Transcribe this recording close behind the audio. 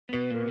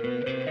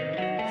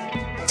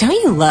Don't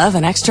you love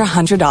an extra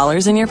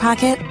 $100 in your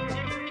pocket?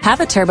 Have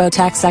a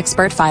TurboTax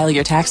expert file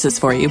your taxes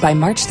for you by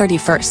March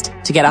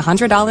 31st to get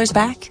 $100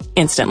 back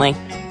instantly.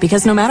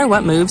 Because no matter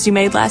what moves you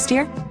made last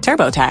year,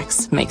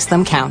 TurboTax makes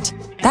them count.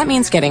 That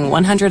means getting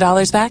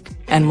 $100 back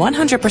and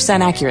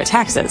 100% accurate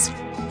taxes,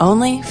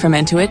 only from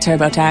Intuit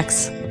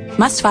TurboTax.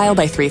 Must file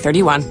by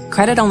 3/31.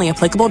 Credit only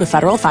applicable to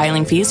federal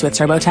filing fees with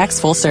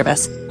TurboTax full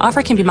service.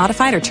 Offer can be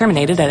modified or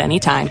terminated at any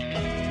time.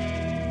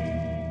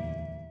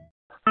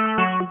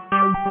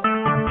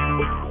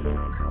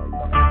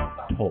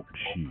 Talk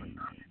shoes.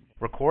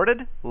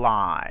 Recorded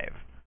live.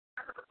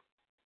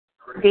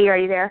 Dee, are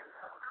you there?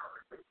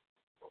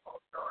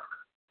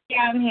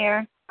 Yeah, I'm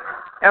here.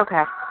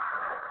 Okay.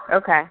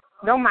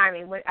 Don't mind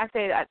me when I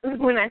said I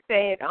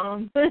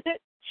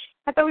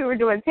thought we were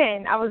doing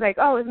 10. I was like,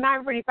 oh, it's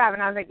 9:45,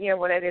 and I was like, yeah,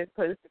 well, that is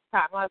close to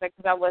time. I was like,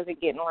 because I wasn't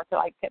getting on until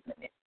like 10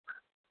 minutes.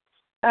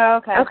 Oh,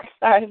 okay.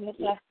 Sorry, Miss.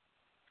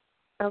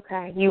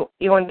 Okay. You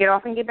want to get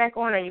off and get back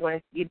on, or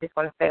you just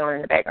want to stay on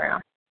in the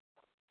background?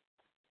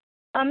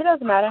 It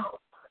doesn't matter.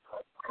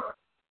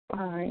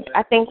 All right.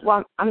 I think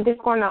I'm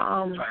just going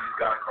to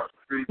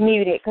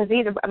mute it because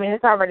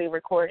it's already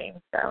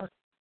recording, so.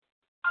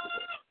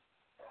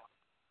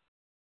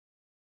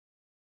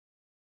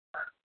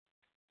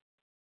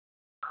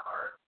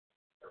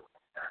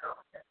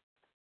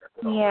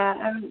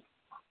 Yeah,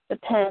 the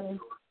pen.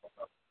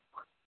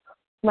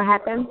 What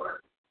happened?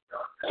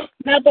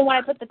 Nothing. When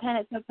I put the pen,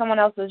 it said someone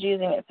else was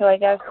using it, so I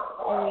guess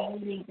only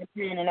you need the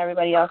pen and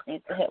everybody else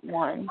needs to hit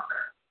 1.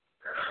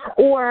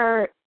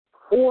 Or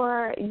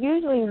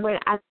usually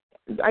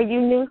are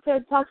you new to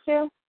Talk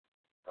Show?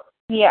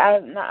 Yeah,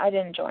 I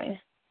didn't join.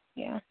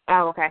 Yeah.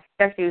 Oh, okay.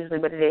 That's usually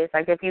what it is.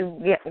 Like if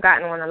you've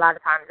gotten one, a lot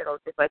of times it'll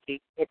just let you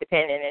hit the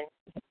pen and then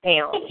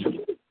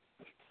pound.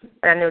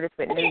 But I noticed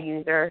with new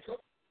users.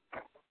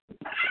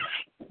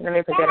 Let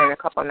me put that in a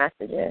couple of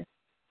messages.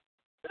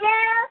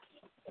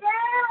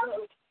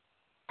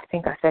 I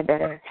think I said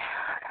that in.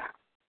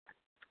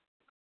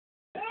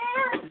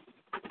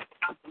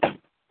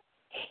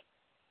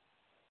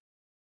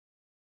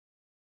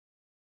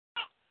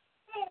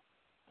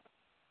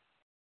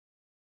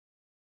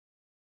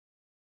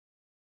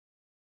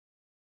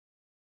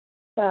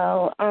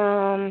 So,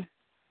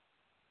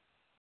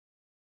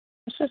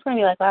 it's just going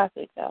to be like last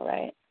week, though,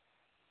 right?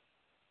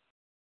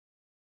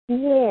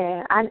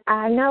 Yeah,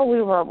 I know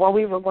we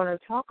were going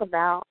to talk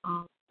about,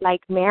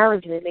 like,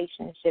 marriage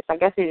relationships. I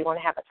guess we were going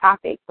to have a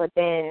topic, but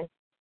then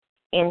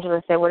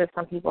Angela said, what if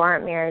some people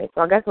aren't married?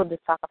 So I guess we'll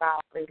just talk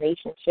about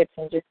relationships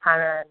and just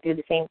kind of do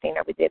the same thing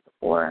that we did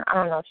before. I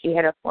don't know if she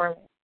had a form.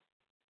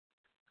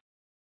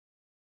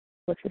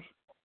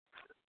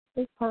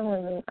 Who's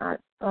calling me?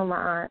 Oh, my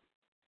aunt.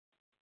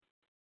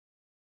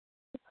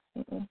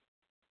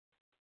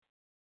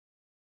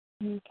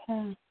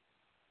 Okay.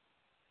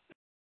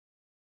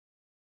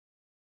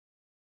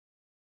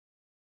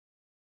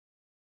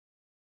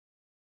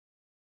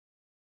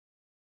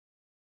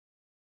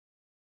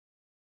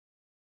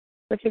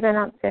 What you been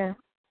up to?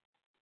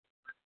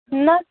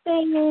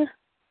 Nothing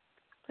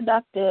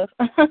productive.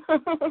 I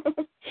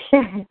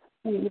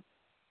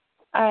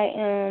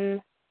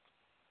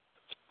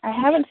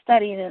haven't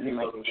studied in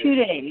like 2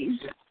 days,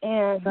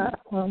 and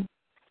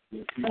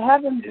I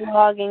have been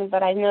blogging,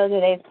 but I know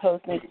today's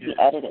post needs to be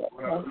edited.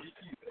 So I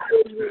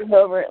was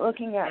over it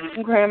looking at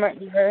grammar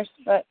and verse,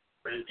 but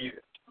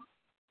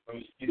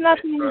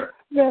nothing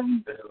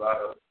really.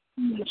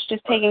 It's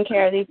just taking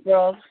care of these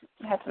girls.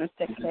 I have some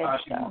sick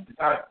kids, so.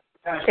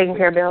 Taking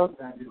care of bills?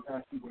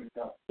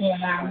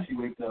 Yeah.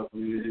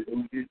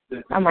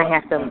 I might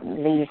have to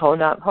leave.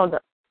 Hold up.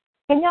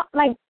 Can y'all,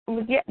 like,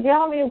 do y'all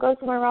want me to go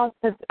somewhere else?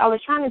 Because I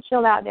was trying to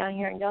chill out down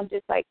here, and y'all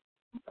just, like,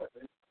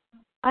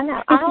 I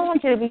know. I don't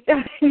want you to be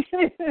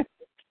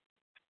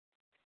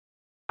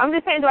I'm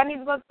just saying, do I need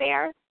to go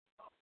upstairs?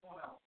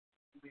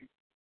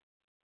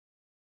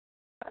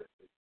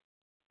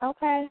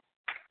 Okay.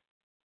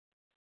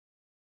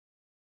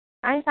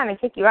 I ain't trying to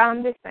kick you out.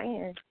 I'm just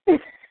saying.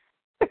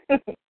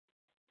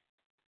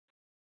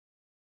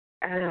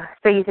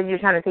 So you said you were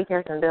trying to take care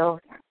of some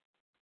bills?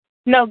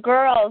 No,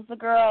 girls. The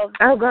girls.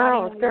 Oh,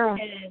 girls.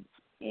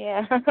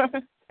 Yeah.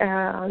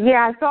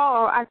 Yeah, I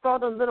saw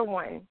the little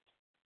one.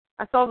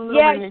 I saw the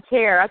little one in the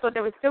chair. I thought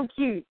that was so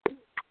cute.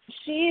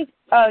 She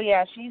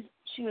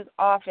was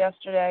off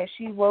yesterday.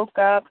 She woke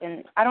up,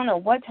 and I don't know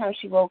what time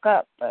she woke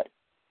up, but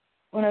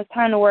when it was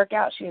time to work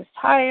out, she was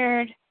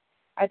tired.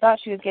 I thought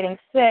she was getting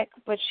sick,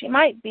 but she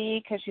might be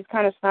because she's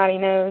kind of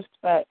snotty-nosed,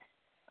 but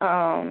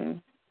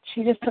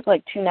she just took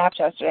like 2 naps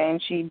yesterday,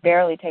 and she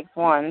barely takes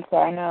 1, so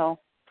I know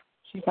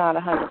she's not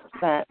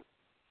 100%.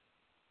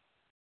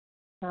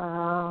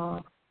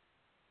 Oh.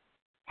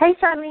 Hey,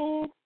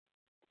 Charlene.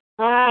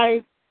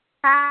 Hi.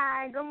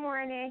 Hi, good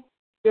morning.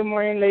 Good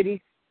morning,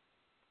 ladies.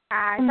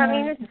 Hi,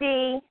 Charlene is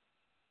Dee.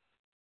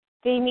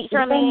 Dee, meet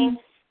Charlene.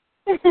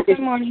 Good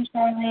morning,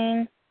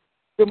 Charlene.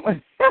 Good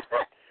morning.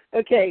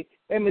 Okay,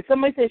 wait a minute.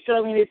 Somebody said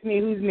Charlene, it's me.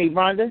 Who's me,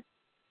 Rhonda?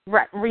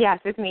 Right. Yes,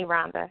 it's me,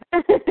 Rhonda.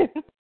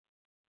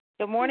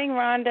 Good morning,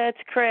 Rhonda.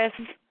 It's Chris.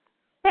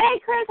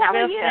 Hey, Chris, how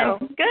are you?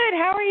 Good,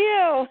 how are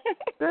you?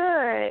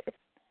 Good.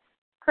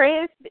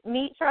 Chris,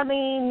 meet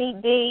Charlene,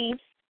 meet Dee.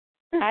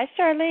 Hi,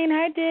 Charlene.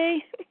 Hi,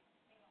 Dee.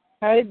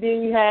 Hi,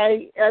 Dee.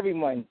 Hi,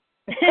 everyone.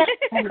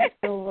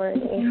 Good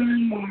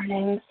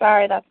morning.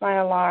 Sorry, that's my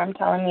alarm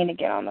telling me to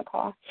get on the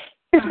call.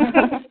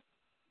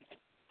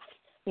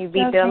 You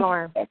beat the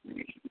alarm.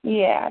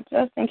 Yeah,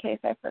 just in case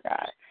I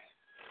forgot.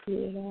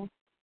 Yeah.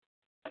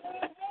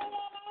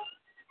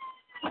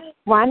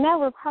 Well, I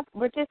know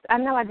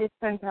I just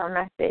sent her a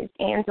message,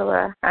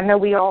 Angela. I know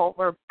we all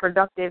were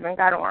productive and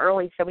got on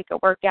early so we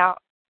could work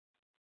out,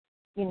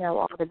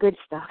 all the good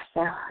stuff.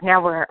 So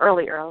now we're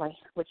early,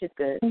 which is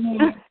good.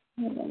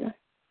 Mm-hmm.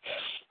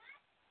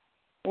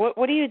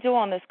 What do you do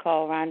on this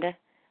call, Rhonda?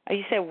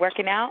 You said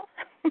working out?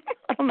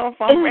 I don't know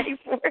if I'm ready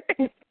for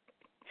it.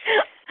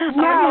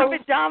 No. I'm in my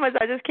pajamas.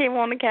 I just came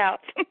on the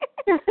couch.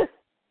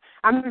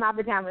 I'm in my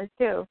pajamas,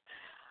 too.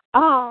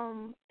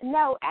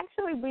 No,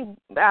 actually,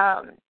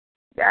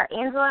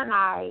 Angela and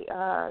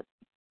I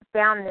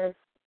found this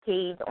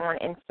page on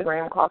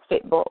Instagram called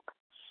Fitbook,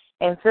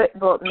 and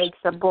Fitbook makes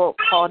a book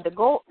called The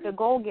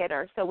Goal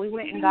Getter. So we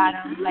went and got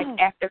them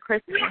after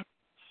Christmas,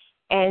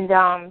 and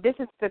this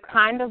is the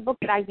kind of book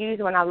that I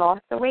used when I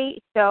lost the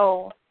weight.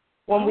 So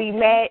when we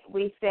met,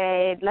 we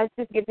said let's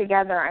just get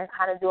together and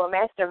kind of do a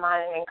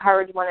mastermind and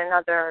encourage one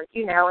another,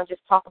 and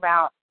just talk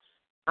about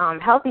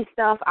healthy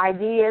stuff,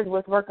 ideas,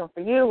 what's working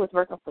for you, what's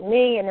working for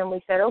me. And then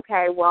we said,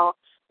 okay, well,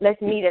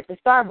 let's meet at the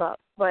Starbucks.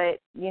 But,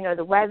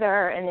 the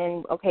weather, and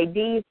then, okay,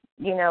 Dee's,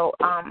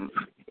 and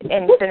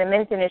Cindy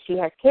mentioned that she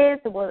has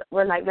kids, so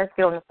we're like, let's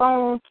get on the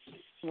phone.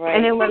 Right.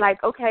 And then we're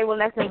like, okay, well,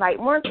 let's invite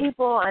more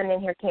people. And then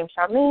here came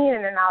Charlene,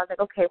 and then I was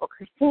like, okay, well,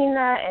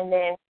 Christina, and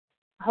then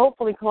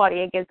hopefully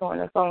Claudia gets on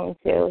the phone,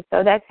 too.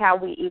 So that's how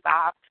we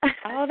evolved.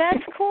 Oh,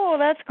 that's cool.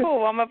 That's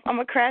cool. I'm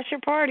a crash your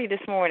party this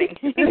morning.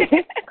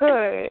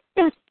 Good.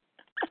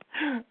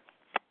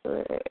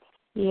 Good.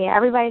 Yeah,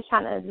 everybody's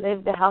trying to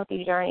live the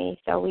healthy journey,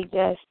 so we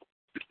just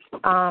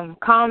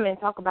come and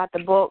talk about the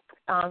book.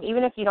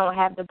 Even if you don't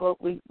have the book,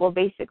 we will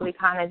basically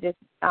kind of just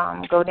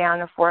go down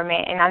the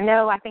format. And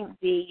I think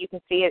Dee, you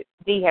can see it,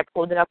 Dee had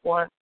pulled it up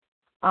on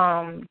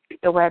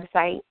the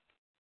website.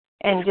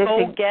 And just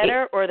Goal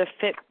Getter or the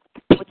Fit,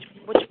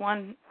 which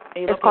one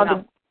are you looking It's called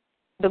up?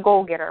 the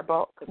Goal Getter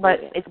book, but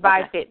it's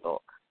by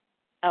Fitbook.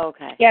 Oh,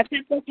 okay. Yeah,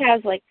 Fitbook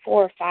has 4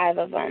 or 5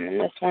 of them, and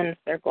this one's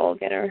their Goal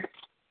Getter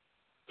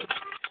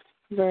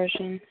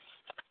version.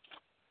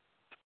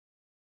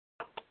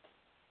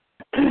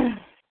 And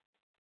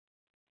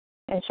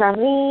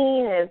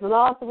Charlene is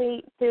lost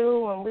weight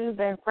too, and we've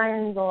been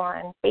friends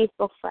on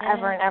Facebook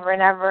forever and ever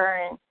and ever.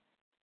 And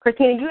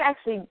Christina, you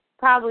actually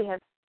probably have,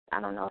 I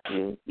don't know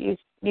if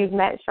you've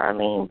met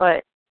Charlene,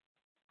 but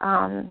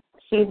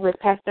she's with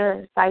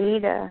Pastor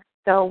Saida,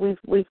 so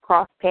we've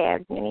crossed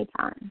paths many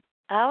times.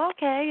 Oh,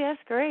 okay,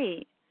 that's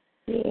great.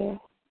 Yeah.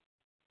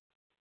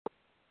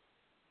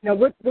 Now,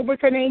 what was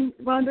her name,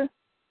 Rhonda?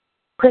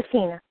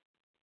 Christina.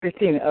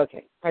 Christina,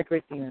 okay. Hi,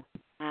 Christina.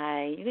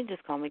 Hi, you can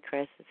just call me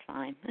Chris. It's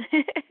fine.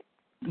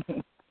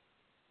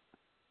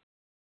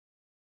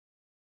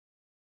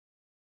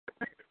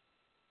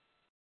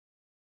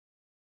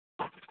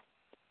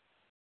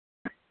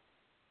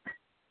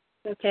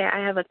 Okay, I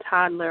have a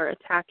toddler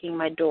attacking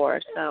my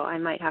door, so I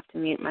might have to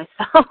mute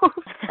myself.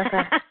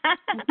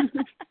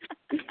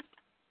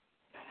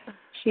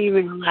 She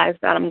realized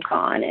that I'm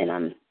gone, and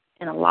I'm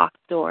in a locked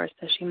door,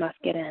 so she must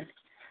get in.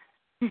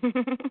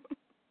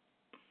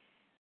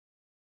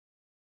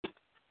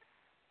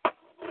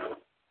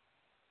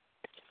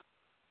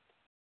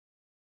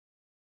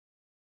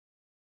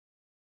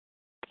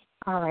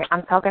 All right,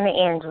 I'm talking to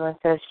Angela,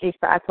 so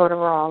I told her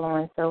we're all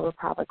on, so we're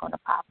probably going to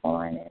pop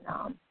on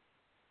and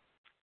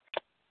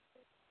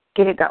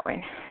get it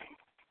going.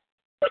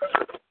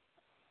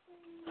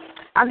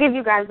 I'll give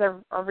you guys a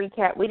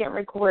recap. We didn't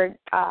record.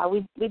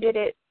 We did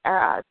it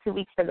 2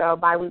 weeks ago,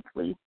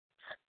 bi-weekly,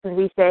 because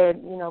we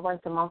said, once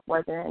a month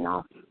wasn't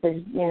enough,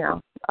 because,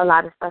 a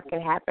lot of stuff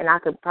can happen. I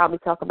could probably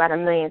talk about a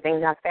million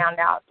things I found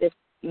out just,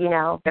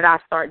 that I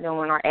start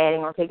doing or adding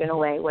or taking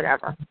away,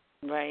 whatever.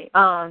 Right.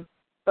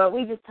 But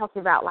we just talked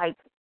about,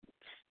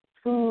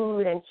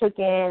 food and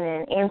chicken,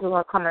 and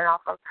Angela coming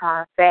off of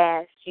her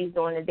fast. She's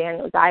doing the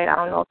Daniel diet. I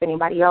don't know if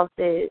anybody else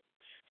is.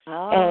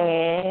 Oh.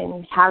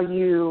 And how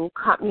you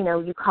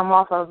come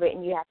off of it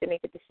and you have to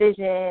make a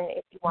decision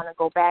if you want to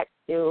go back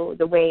to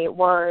the way it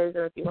was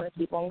or if you want to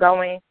keep on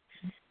going.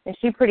 And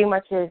she pretty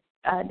much has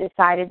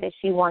decided that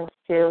she wants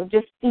to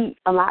just eat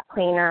a lot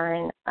cleaner.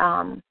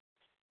 And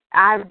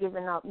I've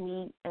given up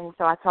meat, and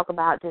so I talk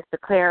about just the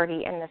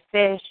clarity and the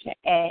fish,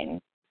 and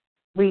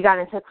we got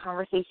into a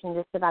conversation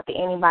just about the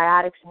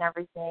antibiotics and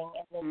everything.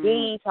 And then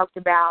Dee talked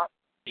about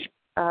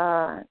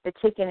the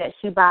chicken that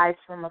she buys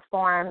from a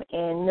farm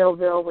in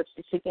Millville, which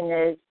the chicken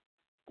is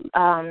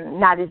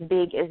not as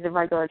big as the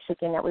regular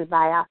chicken that we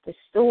buy out the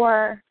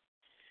store.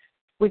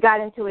 We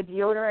got into a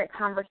deodorant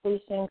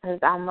conversation because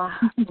I'm a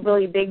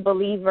really big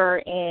believer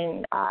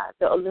in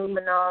the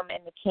aluminum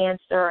and the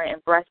cancer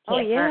and breast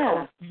cancer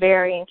and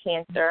ovarian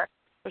cancer.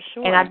 For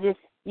sure. And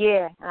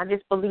Yeah, I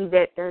just believe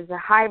that there's a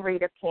high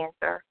rate of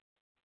cancer.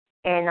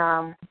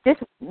 And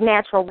just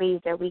natural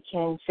ways that we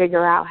can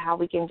figure out how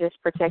we can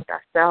just protect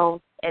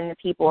ourselves and the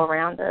people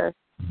around us.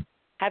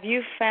 Have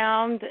you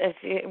found,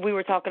 we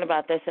were talking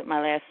about this at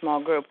my last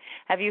small group,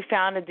 have you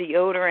found a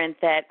deodorant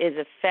that is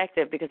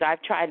effective? Because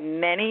I've tried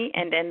many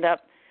and end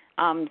up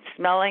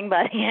smelling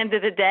by the end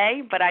of the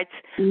day. But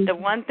the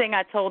one thing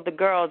I told the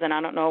girls, and I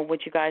don't know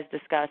what you guys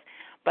discussed,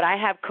 but I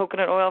have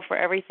coconut oil for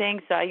everything.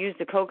 So I use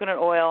the coconut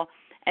oil,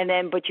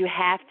 but you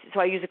have to,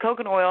 so I use the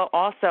coconut oil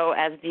also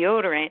as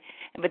deodorant,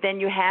 but then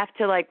you have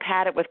to like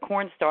pat it with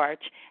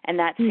cornstarch, and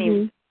that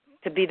seems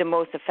to be the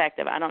most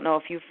effective. I don't know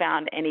if you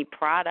found any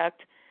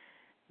product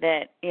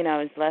that,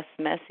 is less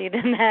messy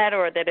than that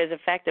or that is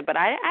effective. But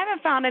I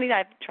haven't found any.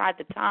 I've tried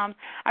the Toms.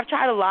 I've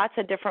tried lots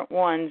of different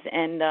ones,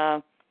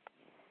 and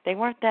they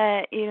weren't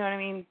that, you know what I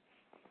mean?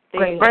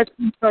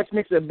 Cornstarch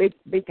mixed with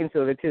baking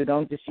soda, too.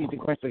 Don't just use the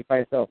cornstarch by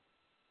itself.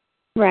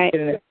 Right.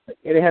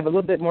 It'll have a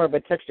little bit more of a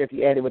texture if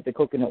you add it with the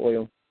coconut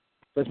oil.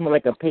 So it's more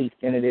like a paste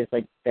than it is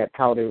like that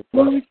powder.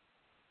 Well,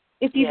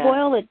 if you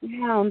boil it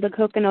down, the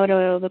coconut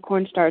oil, the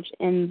cornstarch,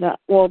 and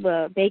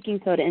the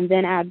baking soda, and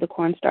then add the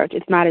cornstarch,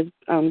 it's not as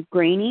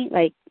grainy,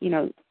 like,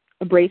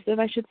 abrasive,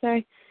 I should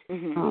say.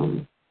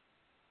 And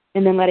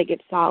then let it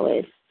get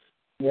solid.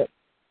 Yep.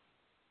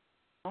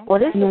 Well,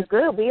 this is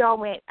good. We all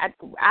went.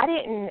 I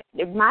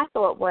didn't. My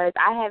thought was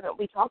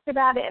we talked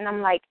about it, and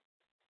I'm like,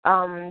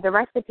 the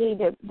recipe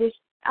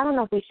I don't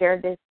know if we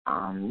shared this.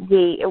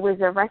 It was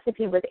a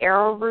recipe with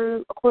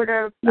arrowroot, a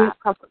quarter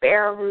cup of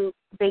arrowroot,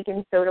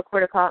 baking soda,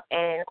 quarter cup,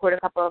 and a quarter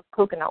cup of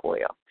coconut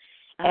oil.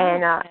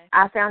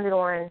 I found it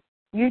on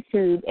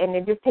YouTube, and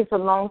it just takes a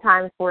long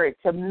time for it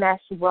to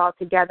mesh well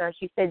together. And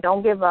she said,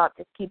 "Don't give up,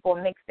 just keep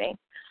on mixing."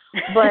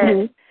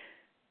 But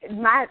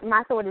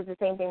my thought is the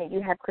same thing that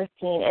you have,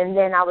 Christine. And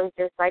then I was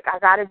just like, I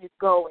gotta just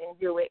go and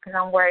do it because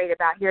I'm worried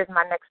about. Here's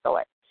my next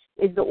thought: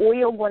 is the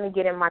oil going to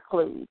get in my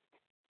clothes?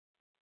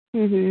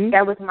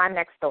 That was my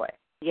next thought.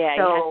 Yeah.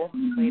 So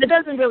it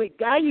doesn't really.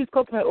 I use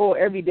coconut oil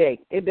every day.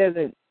 It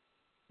doesn't.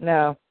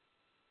 No.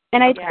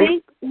 And I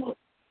think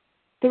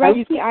the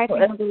recipe I think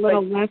was a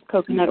little less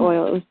coconut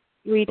oil. It was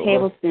 3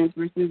 tablespoons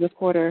versus a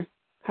quarter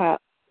cup.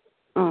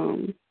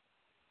 You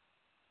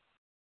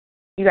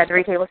got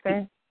 3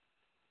 tablespoons?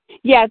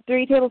 Yeah,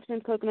 3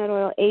 tablespoons coconut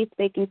oil, 1/8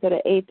 baking soda,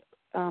 1/8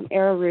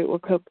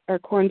 arrowroot or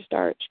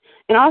cornstarch.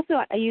 And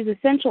also I use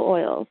essential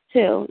oils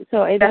too,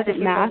 so it doesn't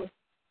mask.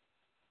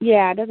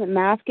 Yeah, it doesn't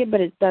mask it,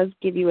 but it does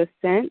give you a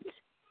scent.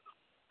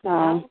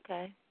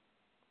 Okay.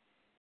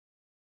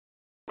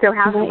 So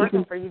how's it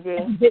working for you,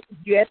 Jay?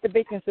 You add the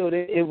baking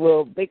soda,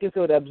 baking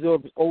soda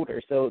absorbs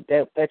odor, so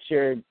that's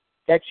your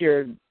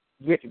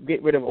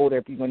get rid of odor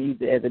if you're going to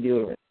use it as a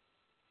deodorant.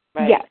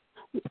 Right. Yes.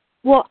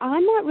 Well,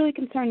 I'm not really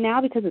concerned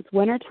now because it's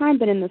wintertime,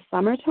 but in the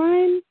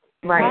summertime,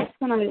 that's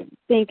when I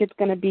think it's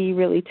going to be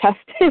really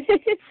tested.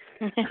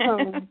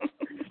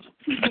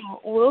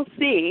 We'll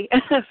see.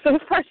 So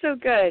far, so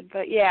good.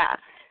 But, yeah,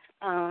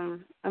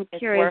 I'm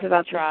curious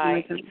about the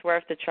try. It's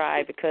worth a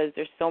try because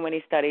there's so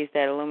many studies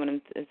that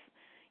aluminum is,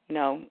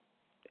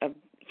 a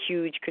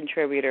huge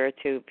contributor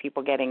to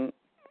people getting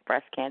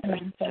breast cancer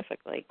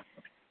specifically.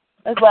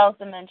 As well as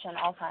dementia and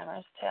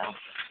Alzheimer's,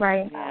 too.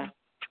 Right. Yeah.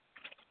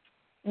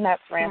 And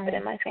that's rampant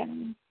in my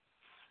family.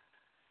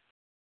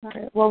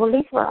 Right. Well, at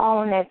least we're all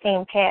on that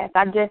same path.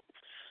 I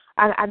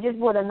just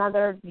bought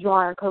another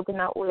jar of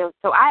coconut oil,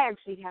 so I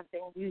actually have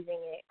been using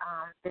it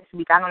this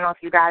week. I don't know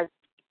if you guys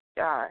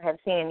have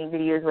seen any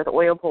videos with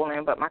oil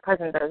pulling, but my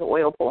cousin does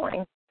oil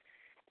pulling,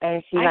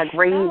 and she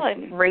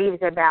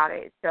raves about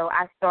it. So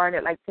I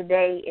started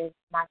today is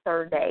my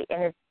 3rd day,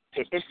 and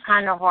it's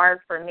kind of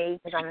hard for me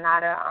because I'm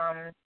not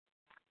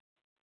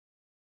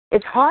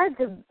it's hard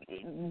to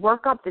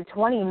work up to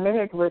 20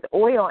 minutes with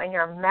oil in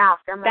your mouth.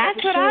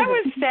 That's what I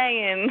was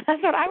saying.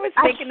 That's what I was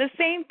thinking, the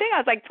same thing. I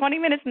was like, 20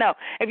 minutes? No.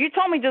 If you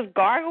told me just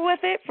gargle with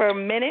it for a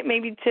minute,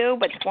 maybe 2,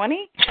 but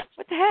 20?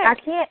 What the heck? I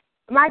can't.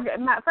 My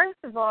first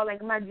of all,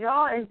 my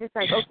jaw is just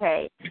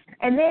okay.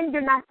 And then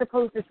you're not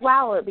supposed to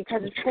swallow it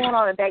because it's pulling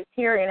all the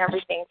bacteria and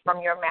everything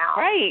from your mouth.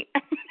 Right.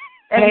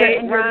 Hey,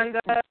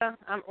 Rhonda,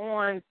 I'm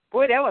on.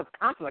 Boy, that was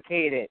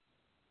complicated.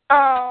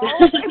 Oh.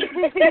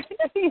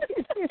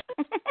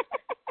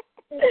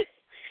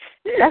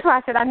 That's why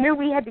I said I knew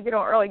we had to get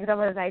on early because I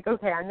was like,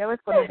 okay, I know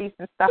it's going to be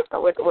some stuff.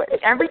 But with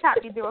every time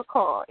you do a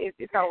call,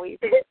 it's always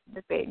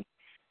the thing.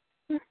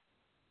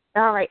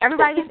 All right,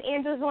 everybody, it's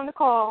Angela's on the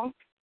call.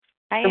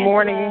 Hi, Good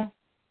morning. Angela.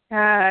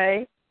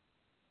 Hi.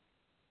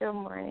 Good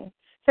morning.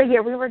 So,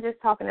 yeah, we were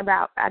just talking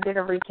about, I did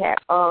a recap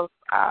of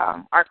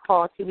our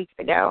call 2 weeks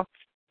ago,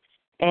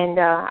 and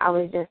I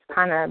was just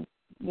kind of,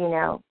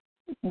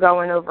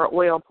 going over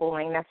oil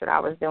pulling. That's what I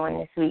was doing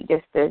this week,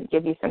 just to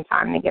give you some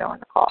time to get on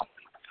the call.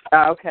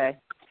 Okay.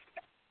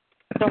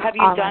 So have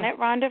you done it,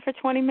 Rhonda, for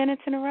 20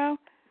 minutes in a row?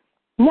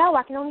 No,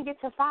 I can only get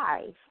to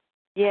 5.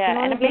 Yeah,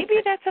 and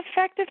maybe that's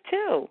effective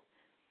too.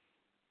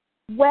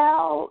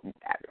 Well,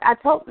 I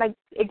told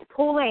it's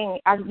pulling.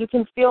 You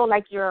can feel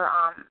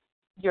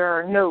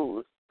your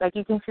nose. Like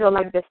you can feel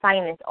like the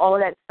sinus, all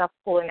of that stuff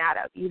pulling out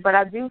of you. But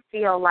I do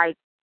feel like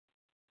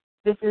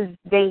this is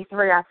day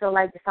 3. I feel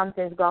like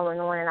something's going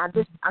on, and I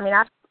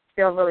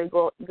feel really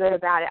good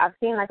about it. I've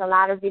seen like a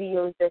lot of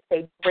videos that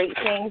say great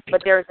things,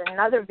 but there's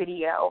another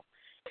video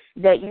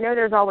that,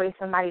 there's always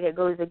somebody that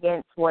goes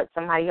against what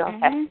somebody else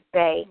has to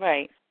say.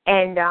 Right.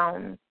 And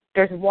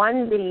there's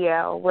one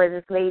video where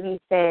this lady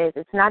says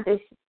it's not that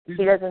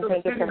she doesn't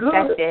think it's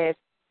effective,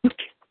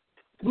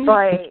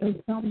 but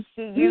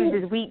she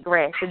uses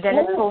wheatgrass. The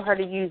dentist told her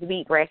to use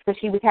wheatgrass because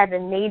she was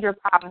having major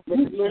problems with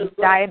it. She was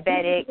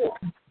diabetic,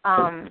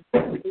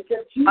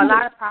 a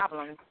lot of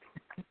problems.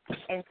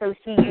 And so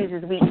she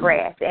uses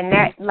wheatgrass. And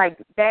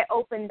that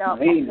opened up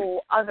a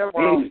whole other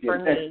world for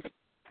me.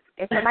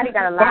 And somebody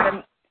got a lot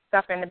of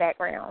stuff in the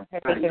background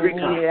that they can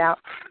mute it out.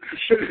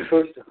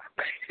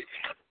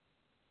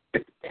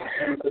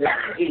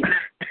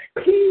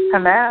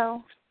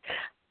 Hello?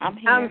 I'm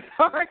here. I'm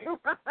sorry.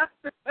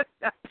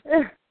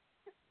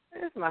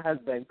 It's my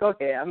husband. Go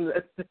ahead. I'm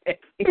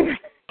listening.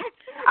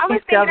 I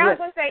was going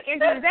to say,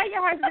 Andrew, is that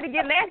your husband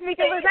again? Last week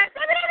it was that.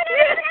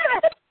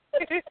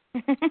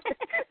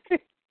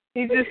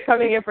 He's just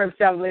coming in from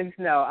shoveling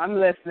snow. I'm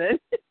listening.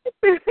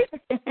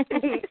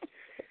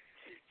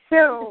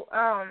 So,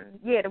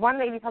 the one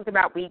lady talked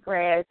about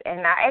wheatgrass,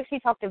 and I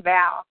actually talked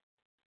about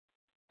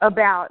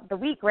the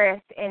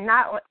wheatgrass, and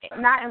not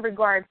in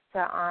regards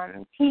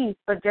to teeth,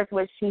 but just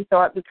what she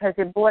thought, because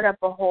it brought up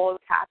a whole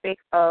topic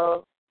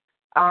of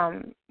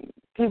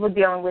people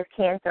dealing with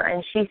cancer,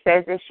 and she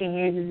says that she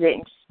uses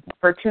it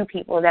for 2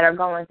 people that are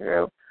going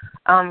through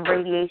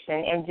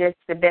radiation and just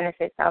the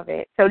benefits of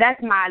it. So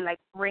that's my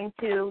ring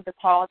to the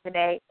call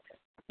today.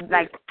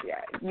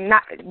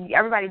 Not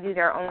everybody do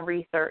their own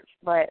research,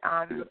 but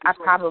I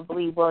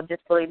probably will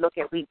just really look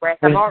at wheatgrass.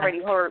 I've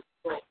already heard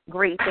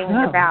great things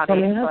about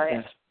it,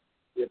 but.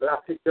 Yeah, but I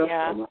picked up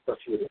some. I thought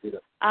you would have picked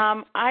up.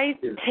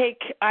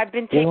 I've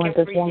been taking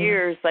for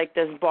years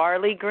this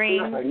barley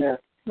green.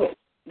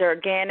 They're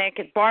organic.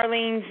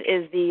 Barleans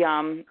is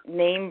the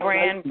name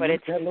brand, but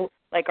it's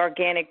like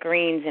organic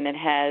greens, and it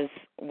has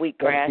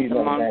wheatgrass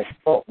amongst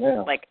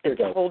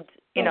it's whole,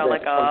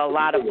 a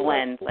lot of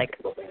blends.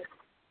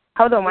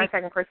 Hold on 1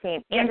 second,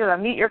 Christine. Angela,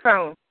 mute your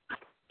phone.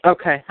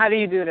 Okay. How do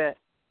you do that?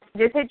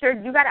 Just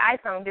you got an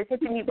iPhone. Just hit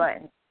the mute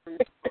button.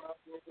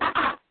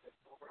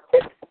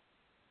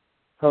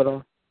 Hold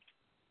on.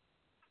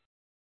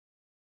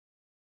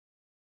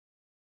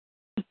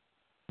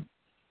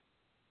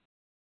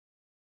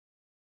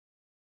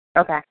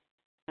 Okay.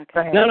 Go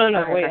ahead.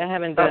 No. Wait, I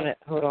haven't done it.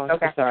 Hold on.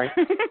 Okay. I'm sorry.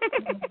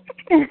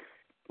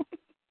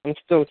 I'm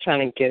still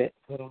trying to get it.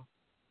 Hold on.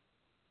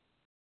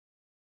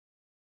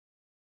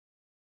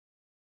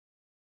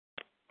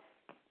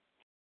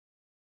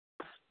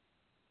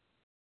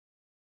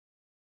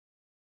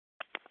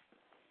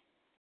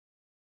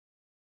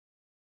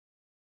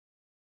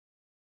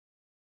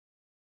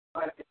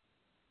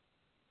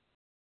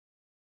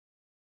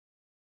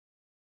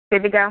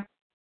 Did it go?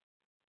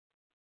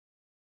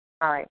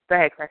 All right. Go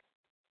ahead, Chris.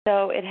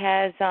 So it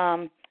has,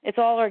 it's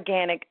all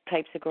organic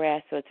types of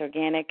grass. So it's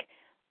organic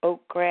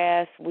oat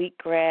grass,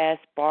 wheatgrass,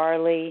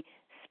 barley,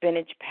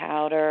 spinach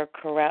powder,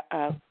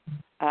 chlorella,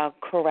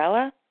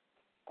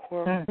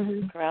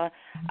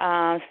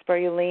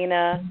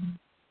 spirulina,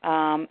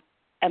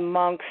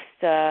 amongst,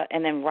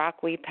 and then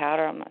rockweed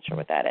powder. I'm not sure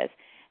what that is.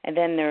 And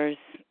then there's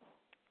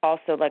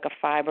also a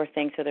fiber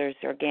thing. So there's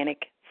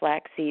organic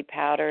flaxseed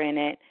powder in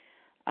it.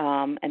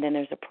 And then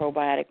there's a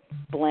probiotic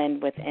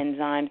blend with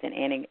enzymes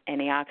and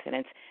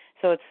antioxidants.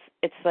 So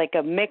it's like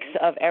a mix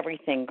of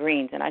everything,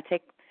 greens. And I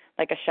take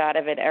a shot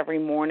of it every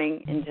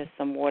morning in just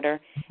some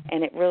water,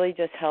 and it really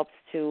just helps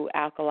to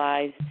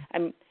alkalize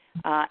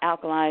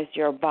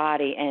your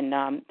body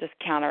and just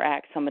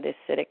counteract some of the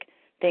acidic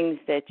things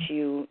that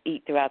you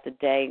eat throughout the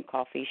day,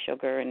 coffee,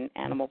 sugar, and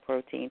animal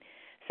protein.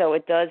 So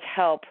it does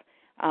help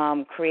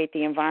create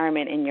the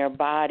environment in your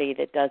body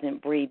that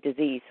doesn't breed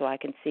disease. So I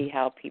can see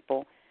how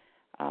people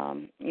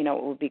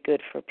it would be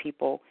good for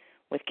people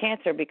with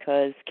cancer,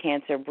 because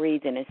cancer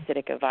breeds in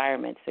acidic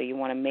environments. So you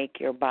want to make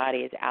your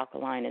body as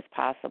alkaline as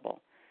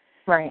possible.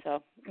 Right.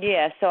 So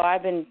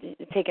I've been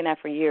taking that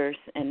for years,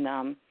 and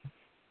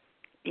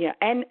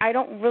and I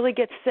don't really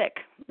get sick.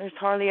 There's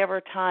hardly ever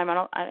a time.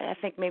 I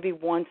think maybe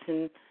once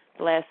or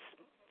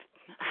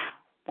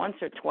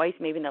twice,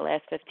 maybe in the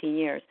last 15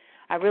 years.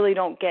 I really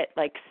don't get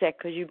sick,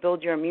 because you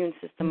build your immune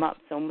system up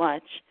so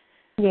much.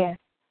 Yeah.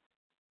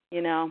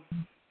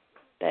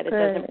 That it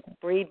doesn't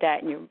breed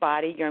that in your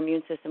body. Your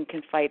immune system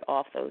can fight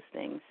off those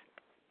things.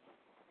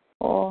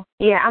 Oh,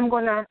 yeah, I'm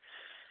going to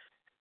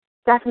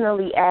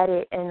definitely add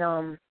it. And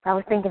I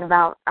was thinking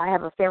about, I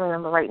have a family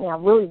member right now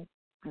really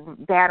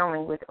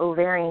battling with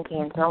ovarian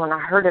cancer. When I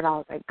heard it, I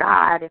was like,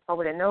 God, if I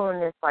would have known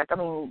this,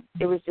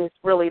 it was just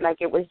really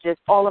it was just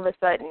all of a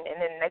sudden.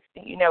 And then next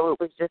thing you know, it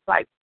was just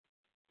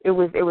it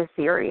was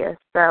serious.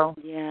 So,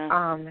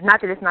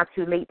 not that it's not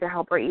too late to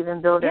help her even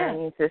build her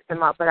immune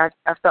system up, but I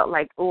felt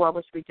I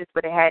wish we just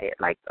would have had it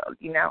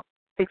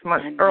 6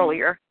 months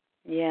earlier.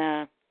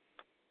 Yeah.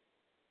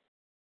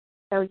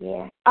 So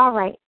yeah. All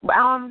right.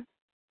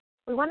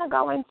 we want to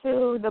go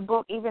into the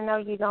book, even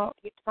though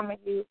some of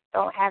you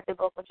don't have the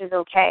book, which is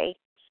okay.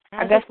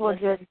 I guess we'll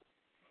just,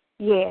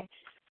 yeah.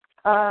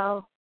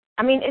 I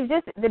mean, it's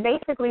just,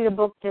 basically the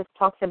book just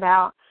talks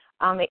about,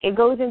 it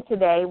goes in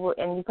today,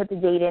 and you put the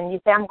date in, you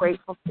say, I'm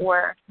grateful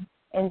for,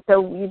 and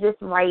so you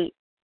just write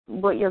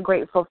what you're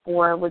grateful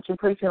for, which will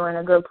put you in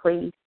a good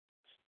place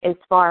as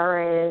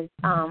far as,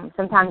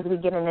 sometimes we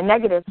get into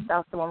negative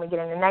stuff, so when we get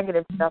into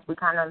negative stuff, we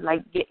kind of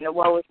like get in the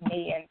woe with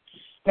me, and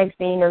next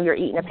thing you know, you're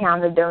eating a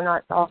pound of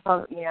donuts off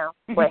of,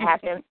 what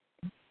happened.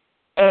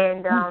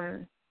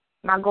 And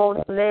my goal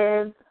to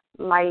live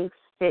life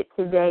fit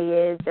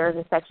today is there's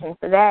a section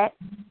for that.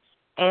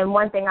 And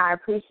one thing I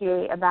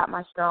appreciate about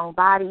my strong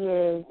body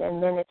is,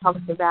 and then it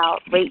talks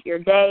about rate your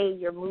day,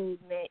 your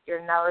movement,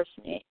 your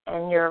nourishment,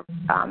 and your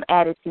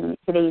attitude,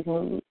 today's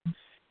mood.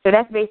 So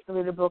that's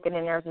basically the book, and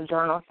then there's a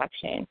journal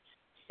section.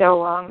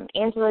 So,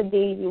 Angela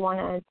D., you want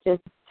to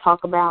just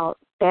talk about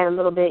that a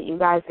little bit? You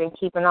guys been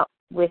keeping up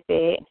with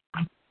it.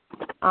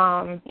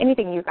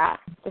 Anything you got,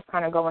 just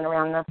kind of going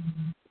around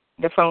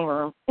the phone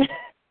room.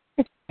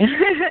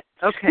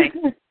 Okay.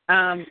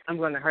 I'm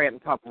going to hurry up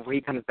and talk before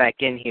he comes back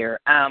in here.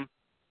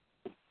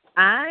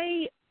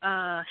 I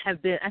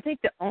think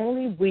the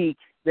only week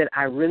that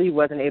I really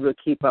wasn't able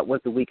to keep up was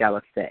the week I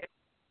was sick.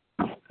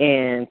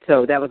 And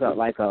so that was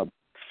like a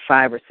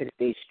 5 or 6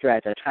 day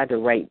stretch. I tried to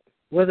write.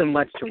 Wasn't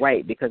much to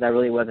write because I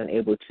really wasn't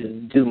able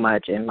to do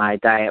much, and my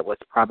diet was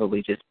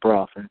probably just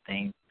broth and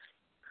things.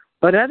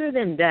 But other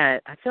than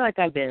that, I feel like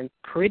I've been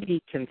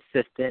pretty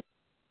consistent,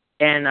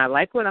 and I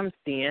like what I'm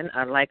seeing.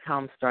 I like how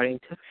I'm starting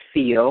to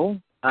feel.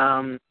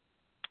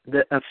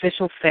 The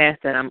official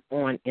fast that I'm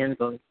on ends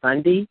on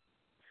Sunday,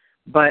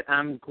 but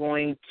I'm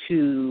going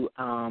to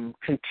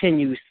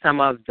continue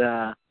some of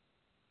the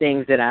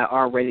things that I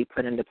already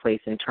put into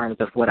place in terms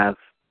of what I've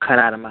cut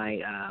out of my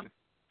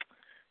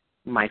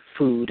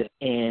food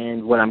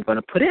and what I'm going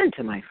to put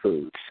into my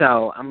food.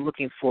 So I'm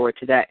looking forward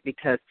to that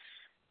because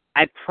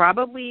I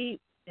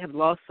probably have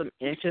lost some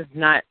inches,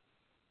 not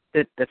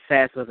that the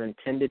fast was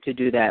intended to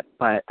do that,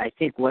 but I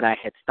think what I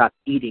had stopped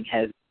eating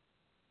has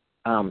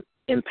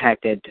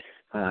impacted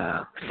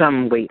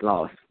some weight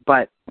loss.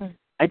 But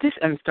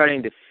I'm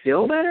starting to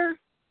feel better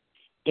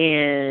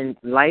and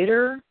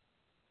lighter,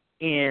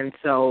 and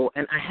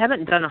I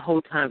haven't done a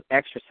whole ton of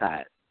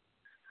exercise.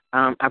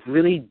 I've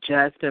really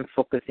just been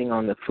focusing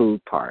on the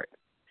food part.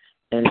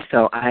 And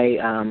so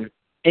and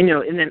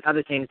then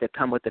other things that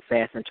come with the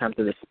fast in terms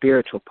of the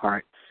spiritual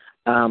part.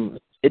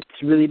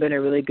 It's really been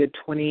a really good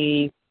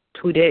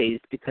 22 days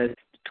because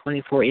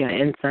 24,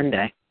 and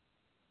Sunday.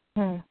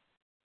 Good.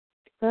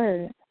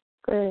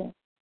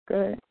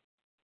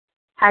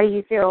 How do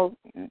you feel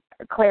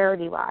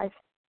clarity-wise?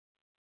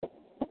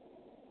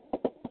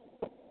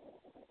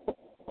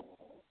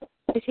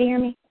 Did she hear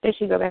me? Did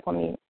she go back on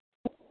mute?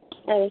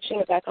 Oh, she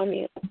went back on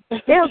mute.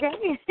 Yeah,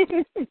 okay.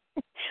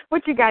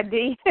 What you got,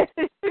 D? So,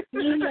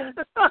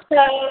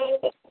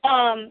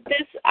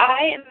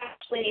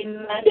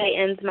 Monday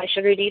ends my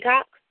sugar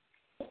detox.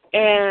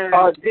 And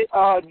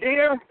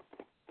dear?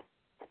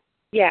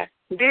 Yeah.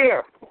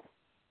 Dear.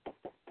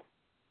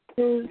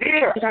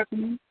 Dear.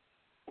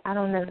 I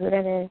don't know who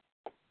that is.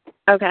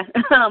 Okay.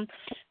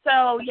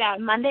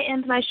 Monday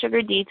ends my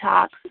sugar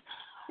detox.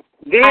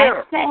 Dear.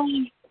 I'd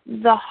say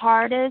the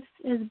hardest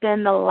has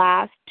been the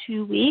last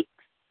 2 weeks.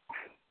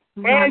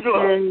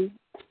 Angela.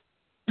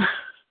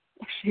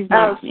 She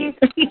lost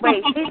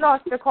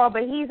the call,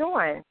 but he's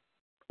on.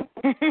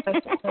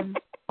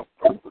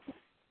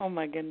 Oh,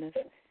 my goodness.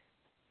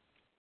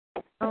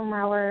 Oh,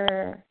 my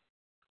word.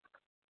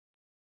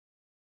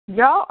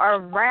 Y'all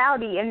are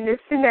rowdy in the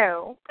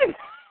snow.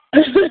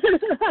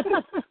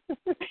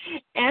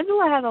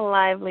 Angela has a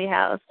lively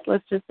house.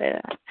 Let's just say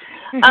that.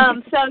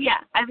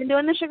 I've been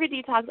doing the sugar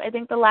detox. I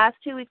think the last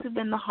 2 weeks have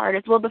been the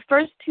hardest. Well, the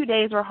first 2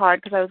 days were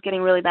hard because I was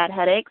getting really bad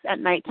headaches at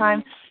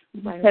nighttime.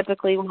 Right.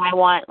 Typically when I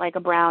want like a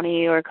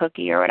brownie or a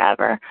cookie or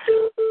whatever.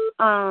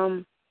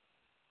 Sorry,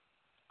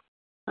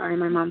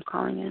 my mom's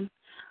calling in.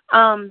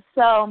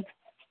 So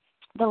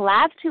the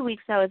last 2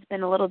 weeks, though, it's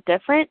been a little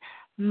different.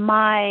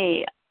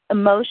 My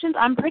emotions,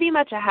 I'm pretty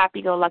much a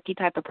happy-go-lucky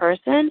type of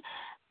person,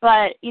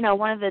 but,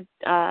 one of the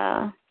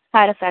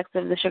side effects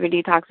of the sugar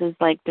detox is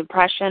like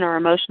depression or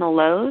emotional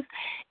lows,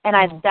 and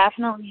I've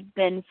definitely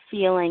been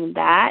feeling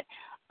that.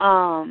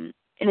 And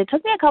it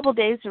took me a couple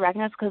days to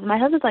recognize because my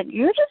husband's like,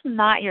 you're just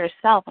not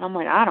yourself. And I'm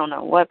like, I don't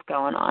know what's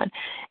going on.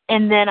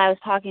 And then I was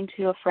talking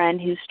to a friend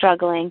who's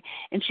struggling,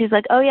 and she's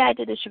like, oh, yeah, I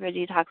did a sugar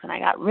detox, and I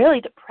got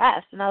really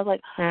depressed. And I was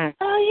like,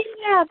 oh,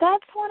 yeah,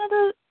 that's one of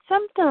the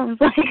symptoms.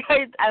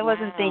 Like, I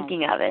wasn't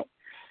thinking of it.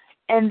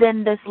 And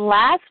then this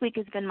last week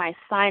has been my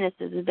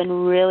sinuses have been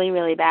really,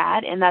 really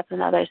bad, and that's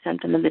another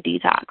symptom of the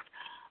detox.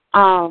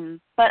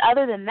 But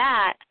other than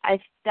that, I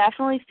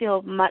definitely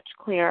feel much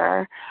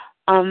clearer.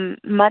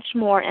 Much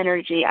more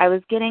energy. I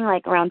was getting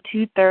like around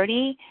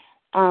 2:30,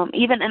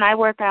 and I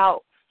work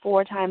out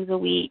 4 times a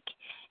week,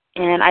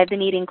 and I've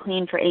been eating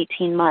clean for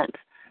 18 months,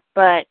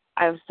 but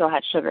I've still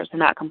had sugar, so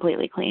not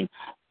completely clean.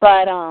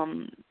 But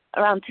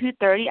around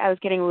 2:30, I was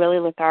getting really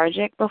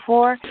lethargic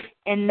before,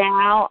 and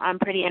now I'm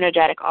pretty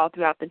energetic all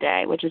throughout the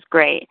day, which is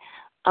great.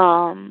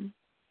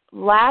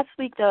 Last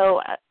week,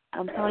 though,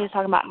 somebody was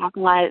talking about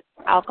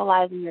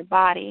alkalizing your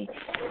body.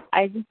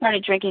 I just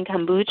started drinking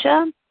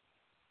kombucha,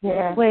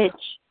 which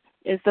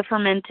is the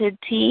fermented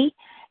tea,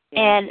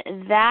 and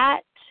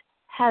that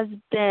has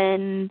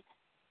been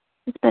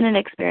an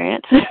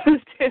experience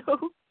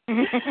too.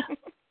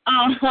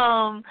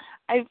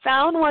 I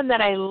found one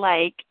that I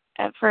like.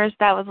 At first,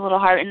 that was a little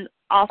hard, and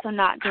also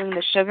not doing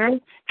the sugar,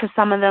 because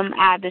some of them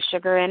add the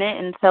sugar in it,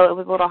 and so it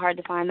was a little hard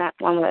to find that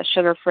one that was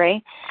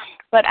sugar-free.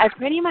 But I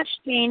pretty much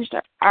changed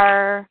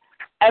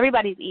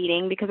everybody's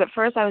eating, because at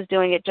first I was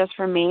doing it just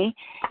for me,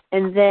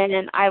 and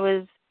then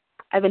I've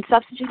been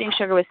substituting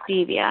sugar with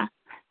stevia.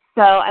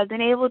 So I've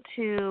been able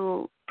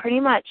to pretty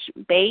much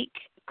bake,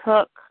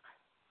 cook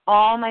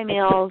all my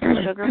meals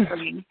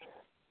sugar-free.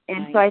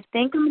 And so I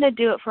think I'm going to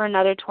do it for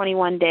another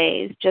 21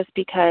 days, just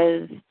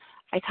because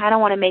I kind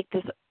of want to make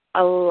this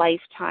a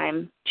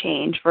lifetime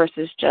change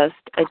versus just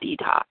a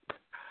detox.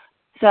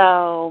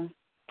 So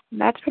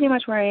that's pretty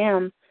much where I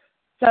am.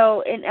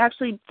 So in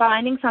actually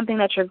finding something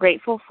that you're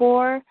grateful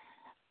for,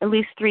 at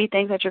least 3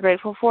 things that you're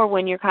grateful for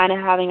when you're kind of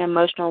having an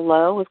emotional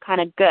low was kind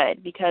of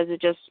good, because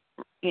it just,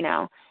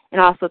 and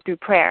also through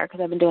prayer,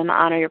 because I've been doing the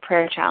Honor Your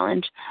Prayer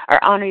Challenge,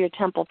 or Honor Your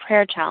Temple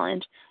Prayer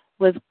Challenge,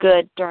 was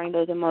good during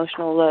those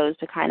emotional lows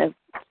to kind of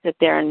sit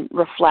there and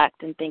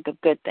reflect and think of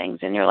good things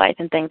in your life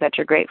and things that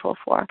you're grateful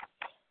for.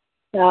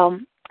 So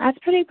that's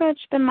pretty much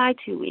been my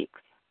 2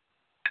 weeks.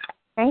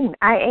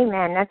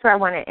 Amen. That's where I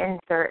want to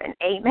insert an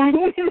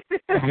amen.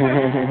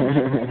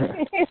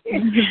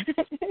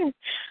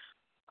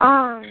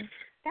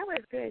 That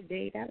was good,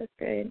 Dee. That was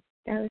good.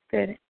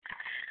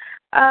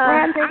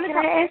 Rhonda, can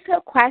I ask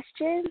a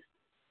question?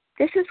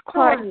 This is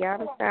Claudia.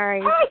 I'm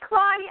sorry. Hey,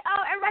 Claudia.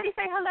 Oh, everybody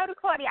say hello to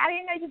Claudia. I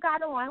didn't know you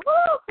got on.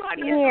 Woo,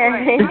 Claudia. Yeah.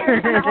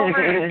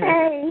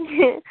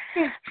 Hey.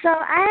 So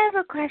I have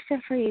a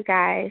question for you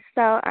guys.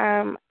 So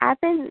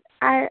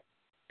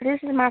this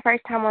is my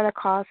first time on the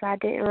call, so I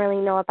didn't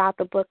really know about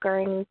the book or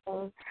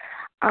anything.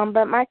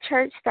 But my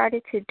church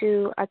started to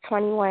do a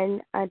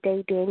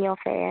 21-day Daniel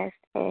fast,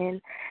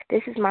 and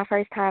this is my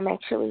first time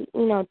actually,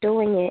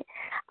 doing it.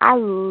 I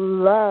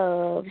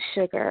love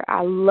sugar.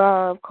 I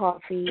love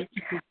coffee.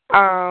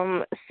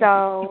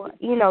 So,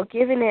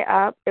 giving it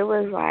up, it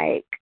was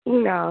like,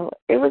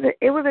 it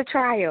was a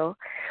trial.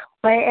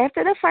 But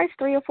after the first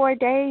 3 or 4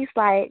 days,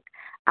 like,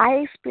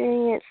 I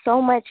experienced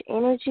so much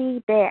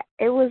energy that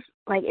it was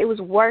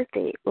worth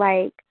it.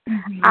 Like,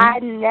 I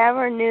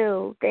never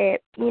knew that,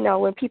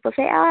 when people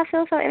say, oh, I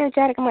feel so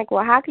energetic, I'm like,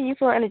 well, how can you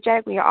feel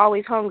energetic when you're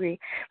always hungry?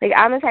 Like,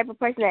 I'm the type of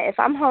person that if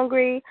I'm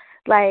hungry,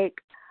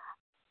 like,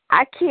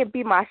 I can't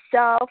be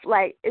myself.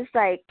 Like, it's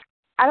like,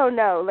 I don't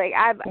know. Like,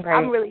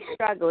 I'm really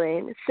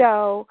struggling.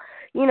 So,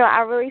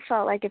 I really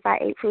felt like if I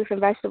ate fruits and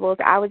vegetables,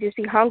 I would just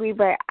be hungry.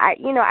 But, I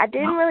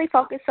didn't really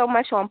focus so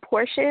much on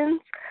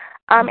portions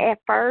at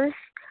first.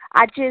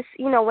 I just,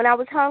 when I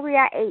was hungry,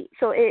 I ate.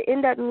 So it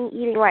ended up me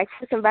eating, like,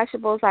 fruits and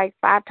vegetables, like,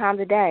 5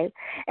 times a day.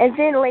 And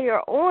then later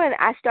on,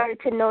 I started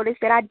to notice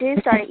that I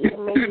did start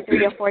eating maybe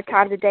 3 or 4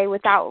 times a day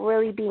without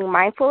really being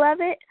mindful of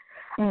it.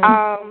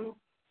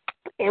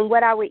 And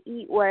what I would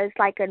eat was,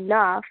 like,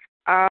 enough.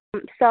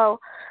 So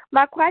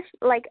my question,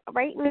 like,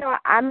 right now,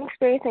 I'm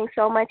experiencing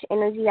so much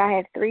energy. I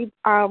have 3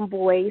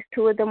 boys.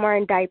 2 of them are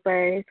in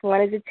diapers.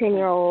 1 is a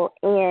 10-year-old.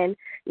 And,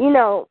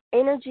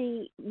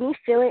 energy, me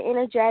feeling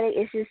energetic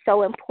is just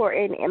so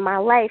important in my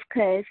life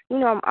because,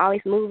 I'm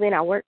always moving.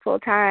 I work full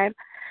time.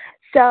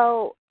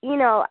 So,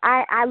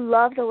 I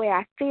love the way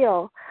I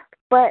feel.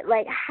 But,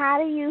 like, how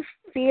do you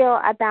feel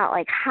about,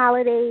 like,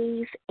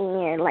 holidays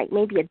and, like,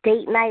 maybe a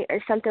date night or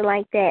something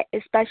like that,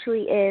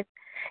 especially if,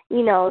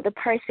 the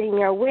person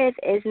you're with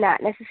is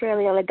not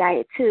necessarily on a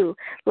diet too?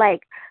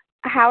 Like,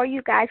 how are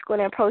you guys going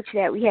to approach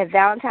that? We have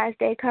Valentine's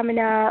Day coming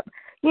up,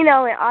 and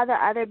all the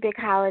other big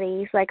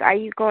holidays. Like, are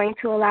you going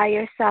to allow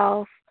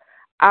yourself,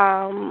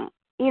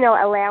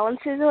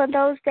 allowances on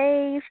those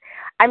days?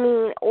 I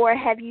mean, or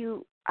have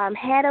you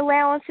had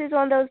allowances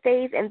on those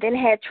days and then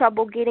had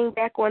trouble getting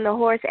back on the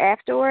horse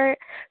afterward?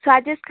 So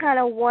I just kind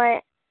of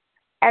want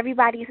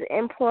everybody's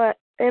input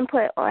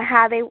on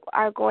how they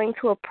are going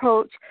to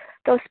approach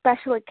those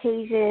special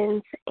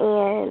occasions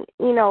and,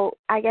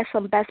 I guess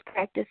some best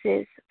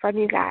practices from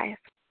you guys.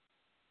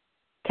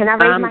 Can I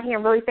raise my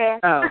hand really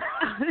fast? Oh.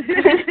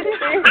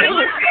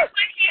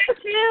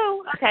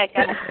 Okay,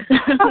 go ahead.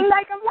 I'm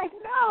like,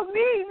 no,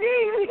 me.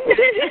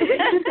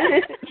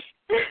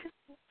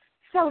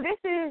 So this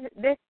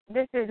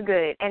is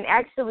good. And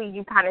actually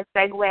you kind of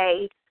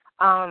segue,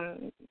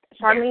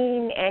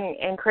 Charlene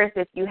and Chris,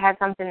 if you have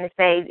something to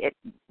say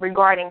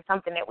regarding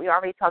something that we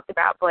already talked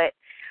about, but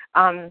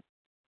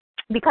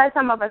because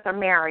some of us are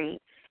married,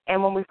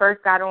 and when we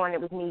first got on, it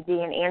was me,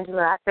 Dee, and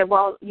Angela, I said,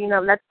 well,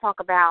 let's talk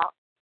about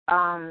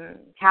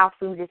how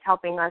food is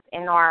helping us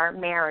in our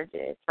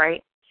marriages,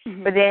 right?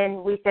 Mm-hmm. But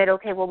then we said,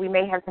 okay, well, we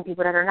may have some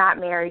people that are not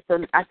married,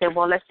 so I said,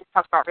 well, let's just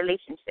talk about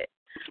relationships.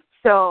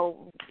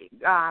 So,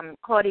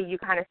 Claudia, you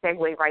kind of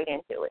segue right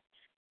into it.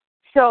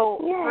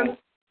 So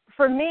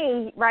for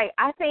me, right,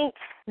 I think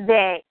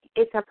that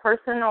it's a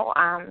personal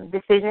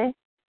decision.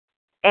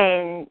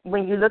 And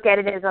when you look at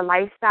it as a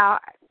lifestyle,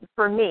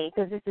 for me,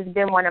 because this has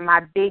been one of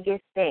my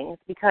biggest things,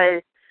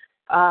 because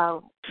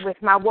with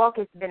my walk,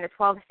 it's been a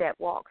 12-step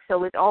walk.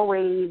 So it's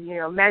always,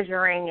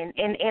 measuring.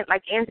 And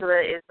like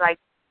Angela is like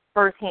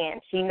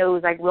firsthand. She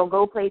knows, like, we'll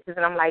go places,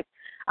 and I'm like,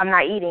 I'm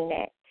not eating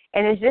that.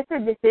 And it's just a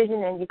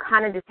decision, and you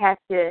kind of just have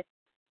to,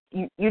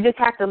 you just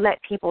have to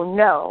let people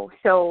know.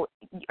 So,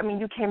 I mean,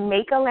 you can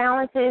make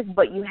allowances,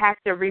 but you have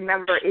to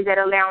remember, is that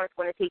allowance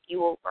going to take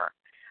you over?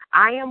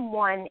 I am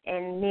one,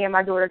 and me and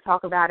my daughter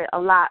talk about it a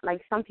lot.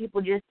 Like, some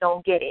people just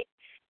don't get it.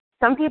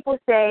 Some people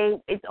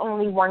say it's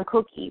only one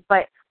cookie,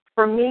 but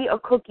for me, a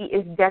cookie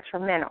is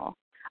detrimental.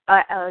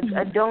 A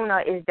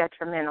donut is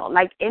detrimental.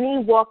 Like,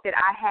 any walk that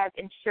I have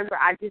in sugar,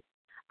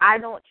 I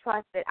don't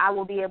trust that I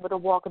will be able to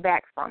walk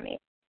back from it.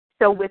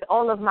 So with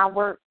all of my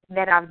work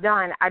that I've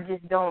done, I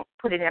just don't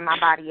put it in my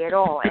body at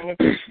all. And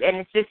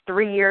it's just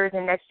 3 years,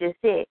 and that's just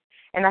it.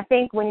 And I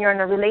think when you're in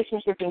a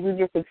relationship and you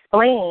just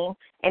explain,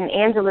 and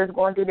Angela's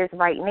going through this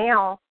right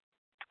now,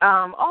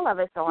 all of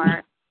us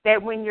are,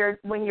 that when your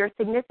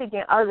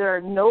significant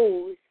other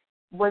knows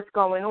what's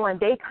going on,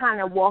 they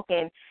kind of walk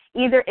in.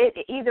 Either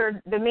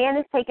the man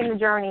is taking the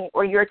journey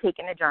or you're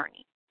taking the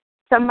journey.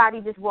 Somebody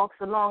just walks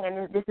along,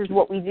 and this is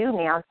what we do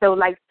now. So,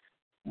 like,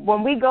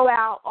 when we go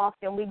out,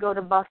 often we go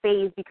to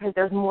buffets because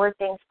there's more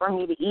things for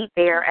me to eat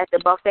there at the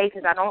buffet,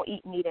 because I don't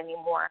eat meat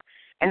anymore.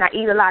 And I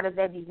eat a lot of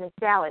veggies and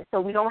salads.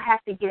 So we don't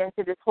have to get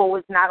into this whole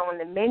it's not on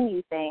the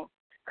menu thing,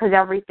 because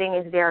everything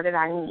is there that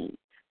I need.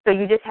 So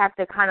you just have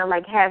to kind of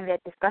like have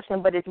that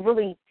discussion, but it's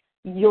really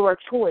your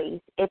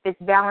choice. If it's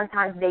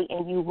Valentine's Day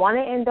and you want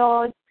to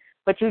indulge,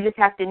 but you just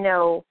have to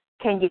know,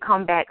 can you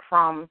come back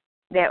from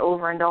that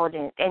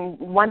overindulgence? And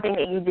one thing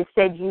that you just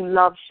said, you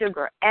love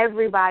sugar.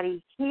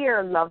 Everybody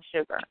here loves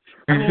sugar.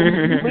 I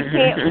mean, we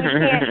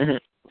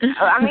can't.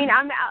 I mean,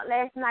 I'm out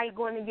last night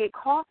going to get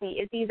coffee.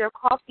 It's either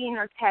coffee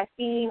or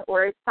caffeine,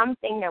 or it's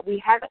something that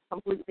we haven't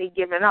completely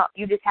given up.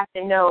 You just have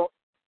to know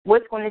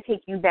what's going to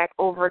take you back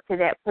over to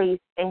that place,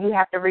 and you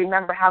have to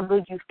remember how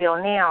good you feel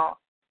now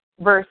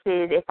versus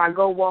if I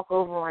go walk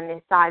over on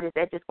this side, is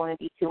that just going to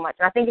be too much?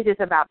 And I think it's just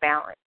about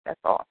balance. That's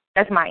all.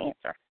 That's my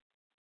answer.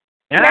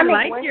 I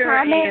like your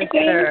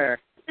answer.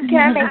 Can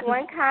I make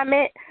one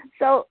comment?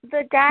 So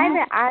the guy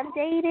that I'm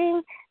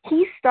dating,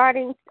 he's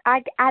starting,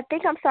 I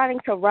think I'm starting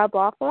to rub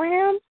off on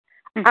him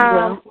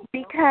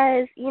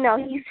because,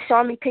 he's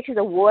showing me pictures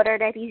of water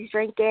that he's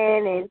drinking,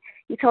 and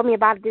he told me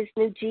about this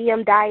new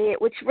GM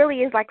diet, which really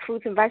is like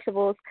fruits and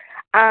vegetables.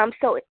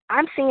 So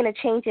I'm seeing a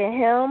change in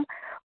him.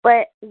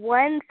 But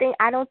one thing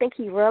I don't think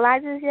he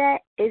realizes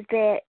yet is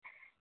that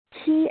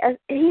he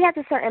has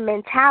a certain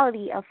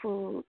mentality of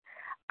food.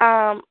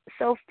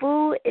 So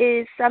food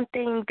is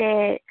something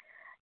that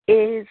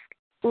is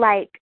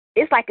like,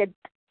 it's like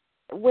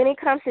when it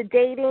comes to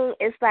dating,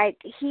 it's like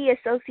he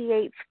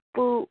associates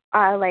food,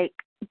 like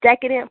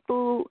decadent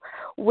food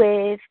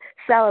with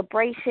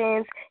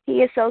celebrations.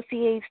 He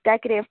associates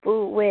decadent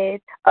food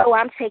with, oh,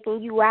 I'm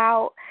taking you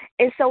out.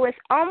 And so it's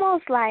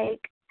almost like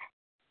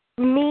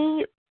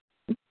me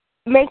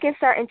making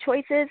certain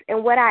choices,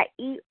 and what I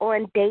eat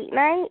on date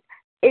night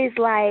is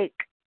like,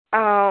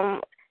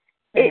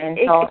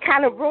 it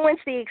kind of ruins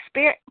the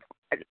experience.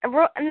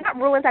 Not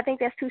ruins, I think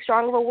that's too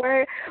strong of a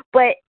word,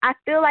 but I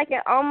feel like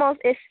it almost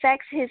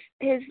affects his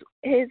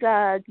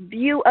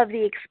view of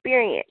the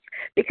experience,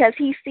 because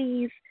he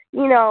sees,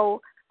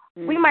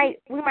 we might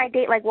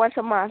date like once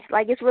a month,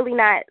 like it's really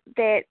not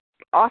that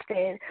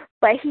often,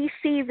 but he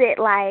sees it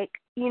like,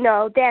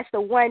 that's the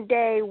one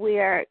day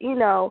where,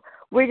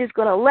 we're just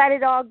gonna let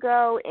it all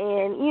go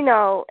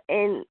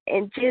and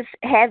and just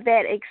have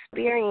that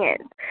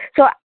experience.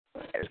 So I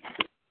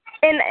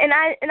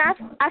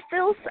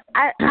feel,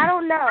 I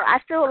don't know, I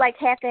feel like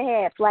half and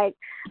half. Like,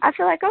 I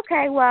feel like,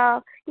 okay,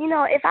 well,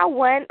 if I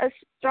want a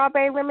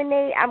strawberry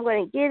lemonade, I'm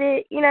going to get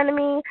it, you know what I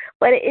mean?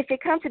 But if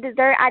it comes to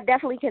dessert, I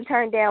definitely can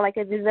turn down like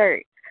a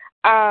dessert.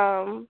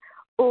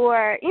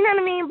 Or, you know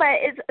what I mean?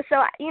 But it's, so,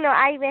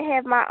 I even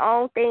have my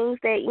own things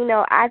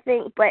that, I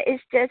think, but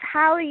it's just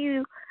how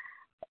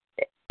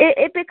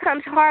it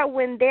becomes hard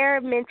when their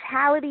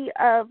mentality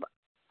of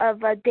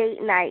a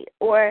date night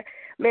or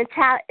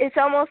it's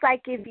almost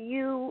like if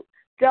you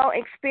don't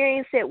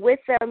experience it with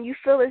them, you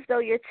feel as though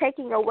you're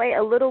taking away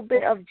a little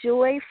bit of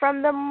joy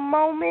from the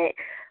moment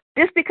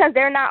just because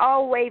they're not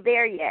all the way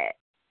there yet.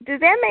 Does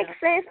that make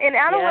sense? And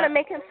I don't want to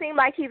make him seem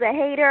like he's a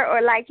hater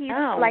or like he's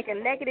like a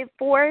negative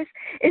force.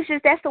 It's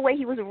just that's the way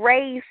he was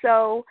raised.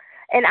 So,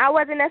 and I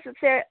wasn't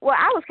necessarily, well,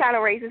 I was kind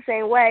of raised the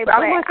same way. But I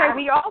was going to say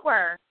we all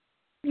were.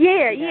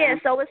 Yeah.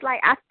 So it's like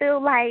I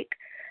feel like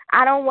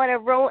I don't want to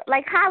ruin,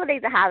 like,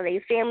 holidays are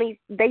holidays. Families,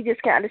 they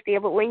just can't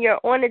understand. But when you're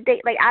on a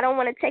date, like, I don't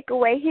want to take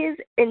away his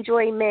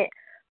enjoyment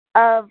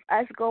of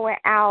us going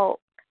out,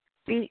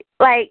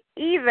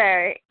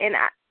 either. And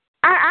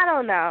I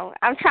don't know.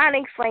 I'm trying to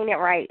explain it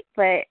right,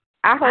 but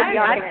I hope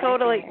y'all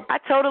I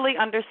totally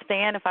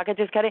understand if I could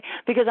just cut it,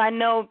 because I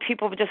know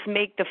people just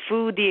make the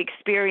food the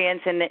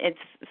experience, and it's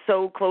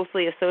so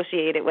closely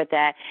associated with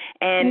that.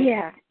 And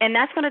and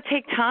that's going to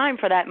take time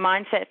for that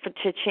mindset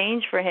to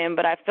change for him.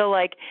 But I feel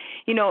like,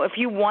 if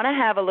you want to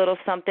have a little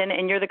something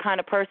and you're the kind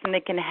of person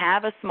that can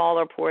have a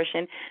smaller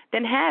portion,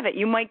 then have it.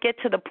 You might get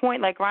to the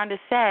point, like Rhonda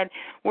said,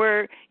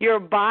 where your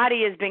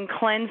body has been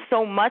cleansed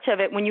so much of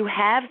it. When you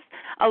have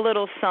a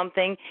little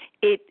something,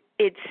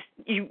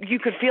 you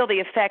could feel the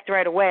effect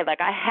right away. Like,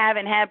 I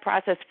haven't had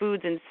processed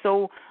foods in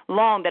so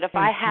long that if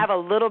I have a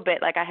little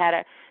bit, like I had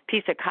a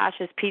piece of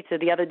Kasha's pizza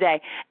the other day,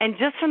 and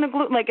just from the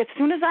gluten, like as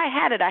soon as I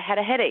had it, I had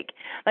a headache.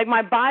 Like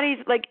my body's,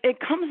 like it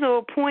comes to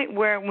a point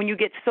where when you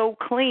get so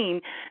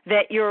clean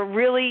that your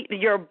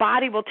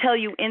body will tell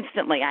you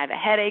instantly, I have a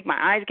headache, my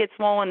eyes get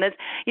swollen, and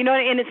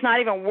it's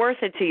not even worth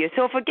it to you.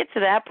 So if it gets to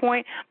that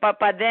point, but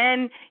by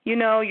then,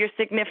 your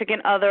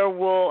significant other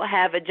will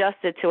have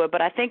adjusted to it.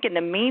 But I think in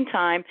the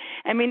meantime,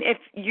 I mean, if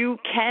you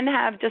can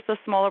have just a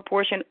smaller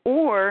portion,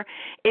 or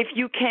if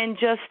you can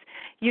just,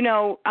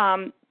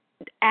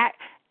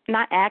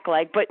 not act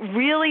like, but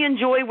really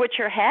enjoy what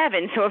you're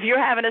having. So if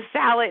you're having a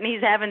salad and he's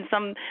having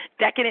some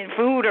decadent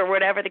food or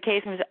whatever the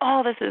case, and he says,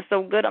 oh, this is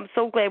so good, I'm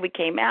so glad we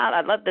came out,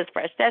 I love this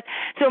fresh test.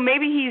 So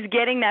maybe he's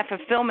getting that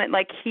fulfillment,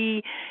 like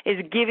he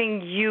is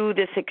giving you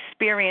this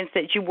experience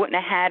that you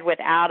wouldn't have had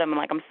without him.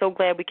 Like, I'm so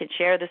glad we could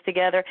share this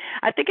together.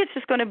 I think it's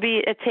just going to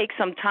it takes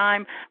some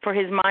time for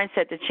his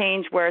mindset to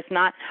change, where it's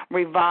not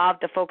revolved,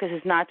 the focus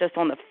is not just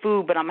on the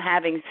food, but I'm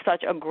having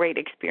such a great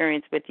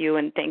experience with you,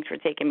 and thanks for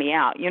taking me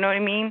out. You know what I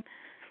mean?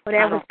 Well,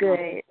 that was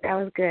good. That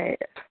was good.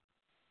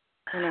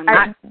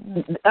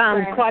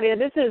 Claudia,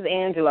 this is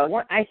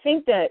Angela. I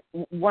think that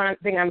one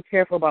thing I'm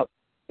careful about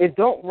is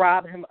don't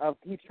rob him of,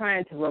 he's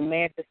trying to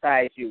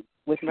romanticize you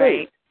with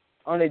food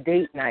on a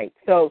date night.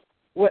 So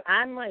what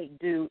I might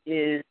do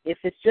is, if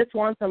it's just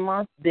once a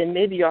month, then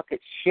maybe y'all could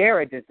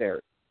share a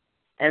dessert.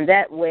 And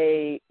that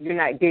way you're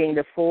not getting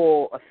the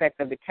full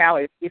effect of the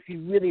calories if you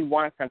really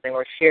want something,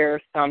 or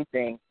share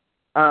something.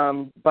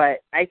 But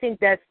I think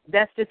that's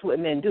just what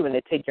men do when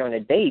they take you on a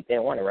date. They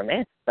want to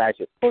romanticize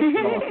you. Of course, you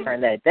don't want to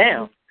turn that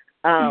down.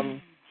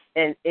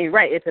 And you're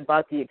right, it's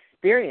about the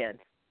experience.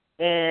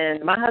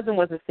 And my husband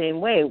was the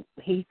same way.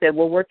 He said,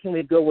 well, where can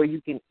we go where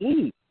you can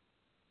eat?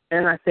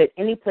 And I said,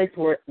 any place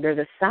where there's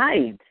a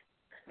side,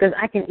 because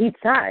I can eat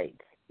sides,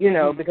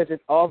 because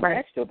it's all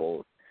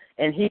vegetables.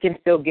 And he can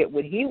still get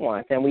what he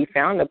wants. And we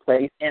found a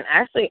place, and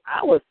actually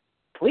I was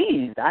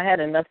pleased. I had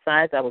enough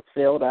sides. I was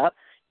filled up.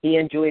 He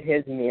enjoyed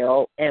his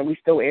meal, and we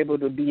still were able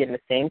to be in the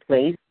same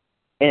place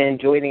and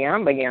enjoy the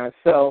ambiance.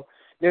 So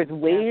there's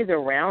ways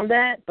around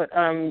that, but,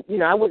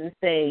 I wouldn't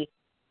say,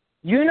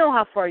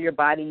 how far your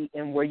body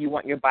and where you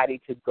want your body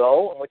to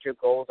go and what your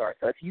goals are.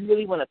 So if you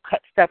really want to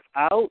cut stuff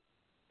out,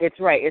 it's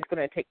right. It's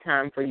going to take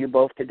time for you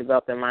both to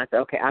develop the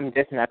mindset, okay, I'm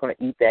just not going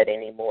to eat that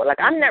anymore.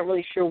 Like, I'm not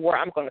really sure where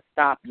I'm going to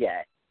stop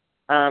yet,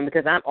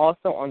 because I'm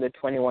also on the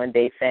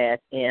 21-day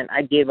fast, and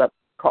I gave up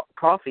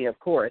coffee, of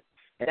course.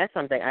 And that's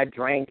something I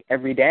drank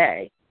every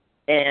day.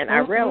 And I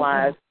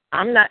realized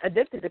I'm not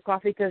addicted to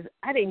coffee because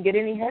I didn't get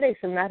any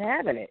headaches from not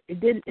having it.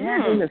 It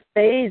hasn't even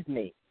fazed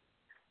me.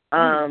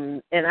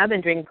 And I've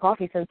been drinking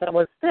coffee since I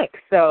was 6,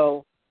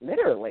 so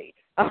literally,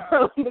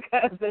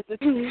 because it's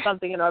just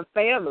something in our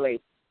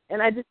family.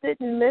 And I just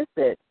didn't miss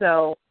it.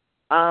 So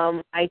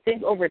I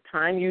think over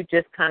time you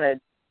just kind of,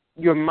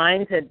 your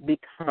mindset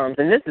becomes,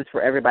 and this is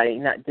for everybody,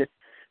 not just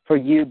for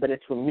you, but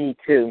it's for me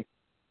too,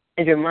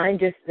 and your mind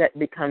just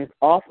becomes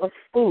off of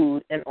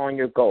food and on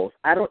your goals.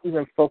 I don't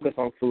even focus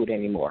on food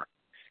anymore.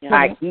 Yeah.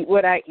 I eat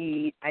what I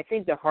eat. I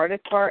think the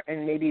hardest part,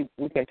 and maybe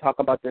we can talk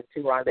about this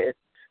too, Rhonda, is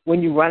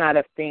when you run out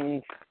of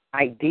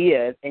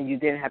ideas, and you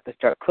then have to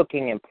start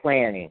cooking and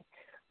planning.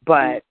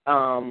 But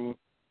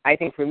I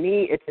think for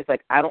me, it's just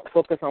like I don't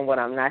focus on what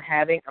I'm not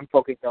having. I'm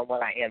focused on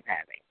what I am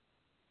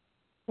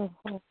having.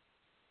 Mm-hmm.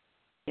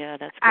 Yeah,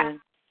 that's good.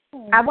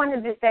 I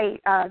wanted to say,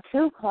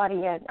 too,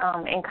 Claudia,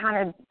 and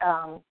kind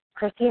of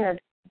Christina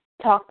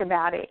talked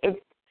about it. It's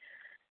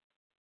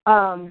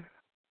the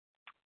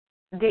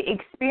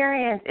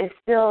experience is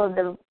still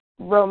the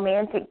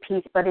romantic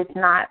piece, but it's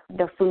not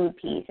the food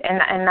piece.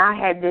 And I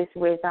had this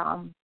with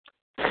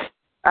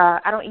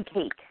I don't eat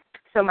cake,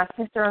 so my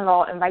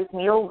sister-in-law invites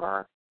me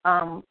over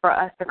for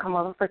us to come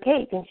over for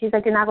cake, and she's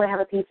like, "You're not going to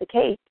have a piece of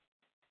cake."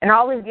 And I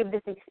always give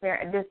this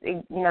experience, this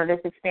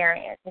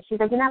experience. And she's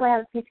like, "You're not going to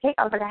have a piece of cake?"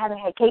 I was like, "I haven't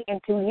had cake in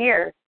 2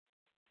 years."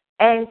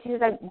 And she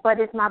was like, "But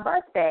it's my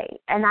birthday."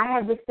 And I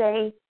had to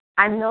say,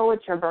 "I know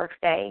it's your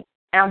birthday,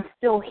 and I'm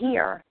still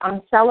here.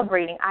 I'm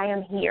celebrating. I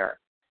am here."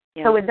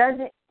 Yeah. So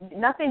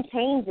nothing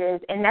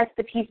changes, and that's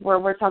the piece where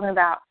we're talking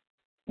about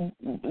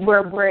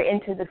where we're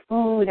into the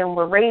food and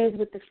we're raised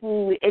with the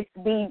food. It's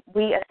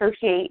we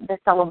associate the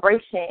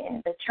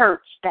celebration, the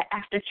church, the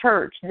after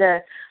church,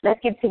 the let's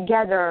get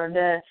together,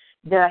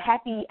 the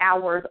happy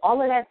hours,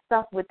 all of that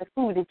stuff with the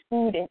food. It's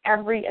food in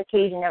every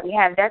occasion that we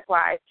have. That's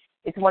why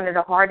it's one of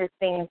the hardest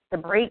things to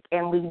break,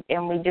 and we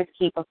just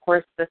keep, of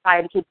course,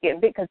 society keeps getting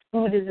big because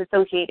food is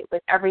associated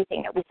with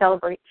everything that we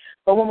celebrate.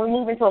 But when we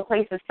move into a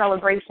place of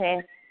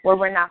celebration where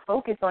we're not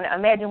focused on it,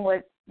 imagine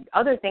what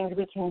other things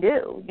we can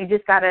do. You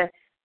just got to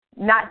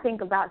not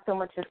think about so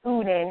much of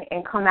food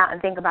and come out and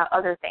think about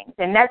other things.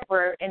 And that's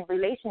where in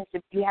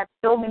relationships you have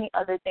so many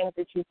other things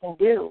that you can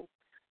do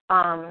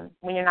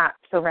when you're not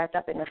so wrapped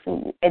up in the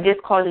food. It just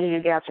causes you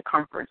to get out your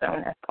comfort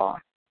zone, that's all.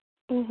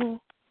 Mhm.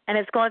 And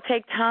it's going to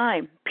take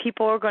time.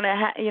 People are going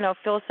to,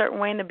 feel a certain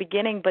way in the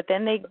beginning, but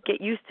then they get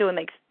used to and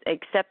they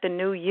accept the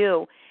new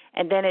you,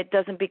 and then it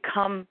doesn't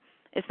become,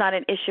 it's not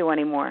an issue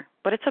anymore.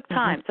 But it took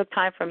time. It took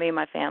time for me and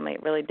my family.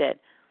 It really did.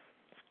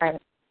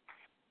 Right.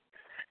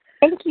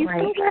 Thank you so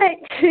much.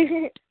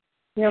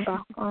 You're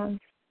welcome.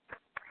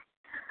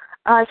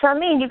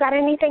 Charlene, you got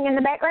anything in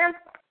the background?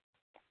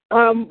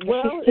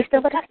 Well, she's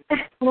still with us.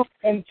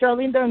 And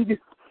Charlene don't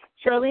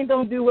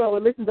do well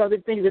with listening to other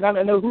things, and I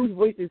don't know whose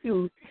voice is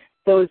whose.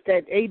 So it's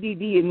that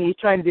ADD in me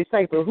trying to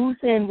decipher who's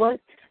saying what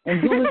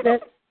and who is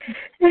that.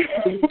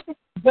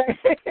 But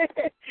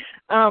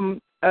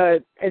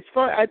as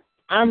far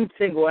I'm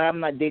single, I'm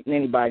not dating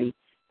anybody.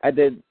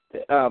 And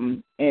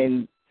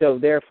so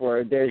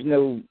therefore there's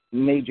no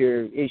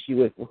major issue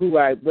with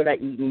what I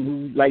eat and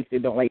who likes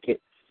it, don't like it.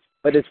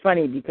 But it's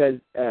funny because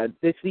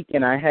this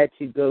weekend I had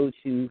to go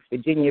to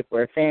Virginia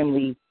for a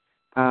family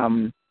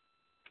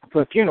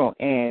for a funeral,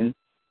 and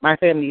my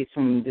family is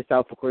from the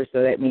South, of course,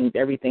 so that means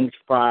everything's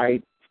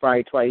fried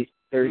twice,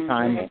 third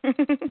time.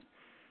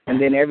 And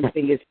then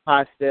everything is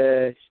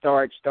pasta,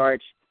 starch.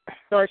 As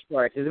a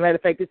matter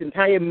of fact, this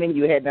entire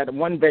menu had not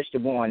one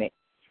vegetable on it.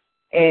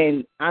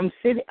 And I'm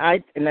sitting,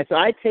 so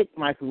I take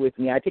my food with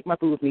me. I take my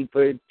food with me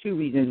for two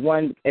reasons.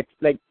 One, it's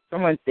like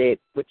someone said,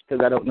 which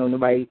because I don't know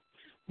nobody's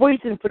voice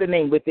and put a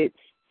name with it,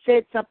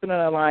 said something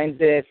on the lines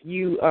that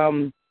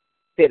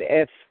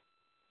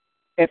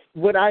if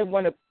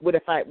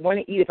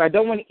I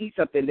don't want to eat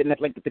something, then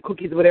like the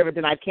cookies or whatever,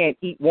 then I can't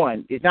eat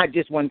one. It's not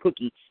just one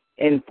cookie.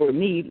 And for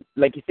me,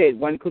 like you said,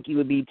 one cookie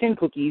would be 10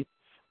 cookies.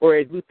 Or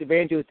as Luther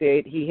Vandross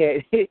said, he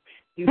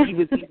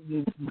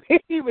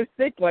was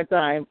sick one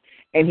time,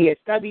 and he had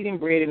stopped eating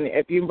bread. And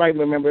if you might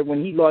remember,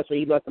 when he lost weight,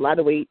 he lost a lot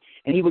of weight,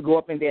 and he would go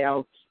up and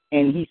down.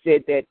 And he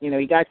said that,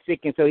 he got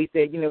sick, and so he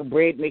said,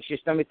 bread makes your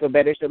stomach feel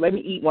better, so let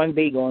me eat one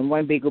bagel, and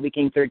one bagel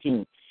became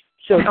 13.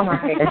 So that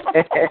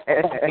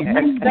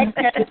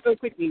happened so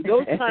quickly.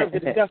 Those times are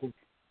the devil.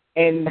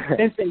 And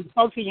since they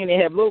talk to you and they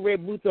have little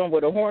red boots on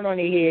with a horn on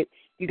their head,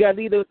 you got to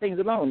leave those things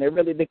alone. They're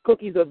really the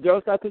cookies of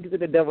Girl Scout cookies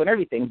of the devil and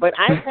everything. But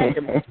I had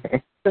to,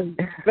 so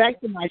back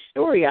to my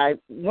story, I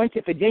went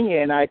to Virginia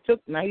and I took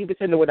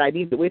 90% of what I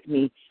needed with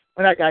me.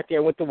 When I got there,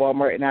 I went to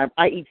Walmart, and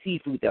I eat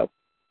seafood, though.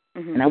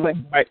 Mm-hmm. And I went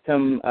and bought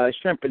some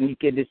shrimp, and you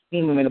could just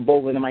steam them in a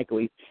bowl in the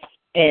microwave.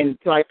 And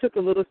so I took a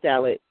little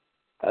salad,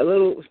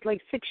 it's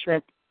like 6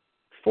 shrimp,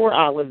 4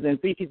 olives, and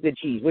 3 pieces of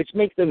cheese, which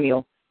makes a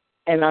meal.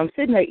 And I'm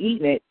sitting there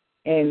eating it,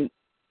 and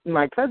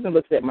my cousin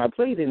looks at my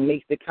plate and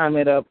makes the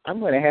comment of,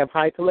 I'm going to have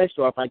high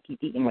cholesterol if I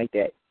keep eating like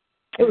that.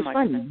 It was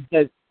funny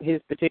because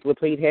his particular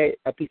plate had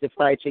a piece of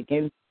fried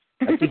chicken,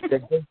 a piece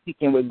of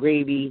chicken with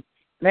gravy,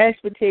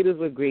 mashed potatoes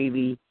with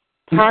gravy,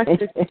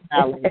 pasta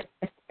salad,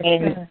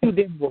 and 2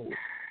 dinner rolls.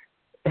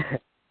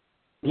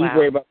 He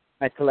worried about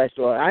my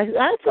cholesterol.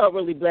 I felt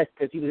really blessed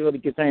because he was really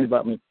concerned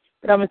about me.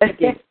 But I'm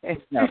thinking,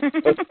 no,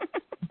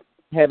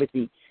 have a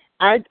seat.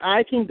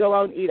 I can go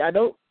out and eat. I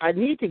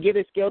need to get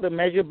a scale to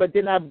measure, but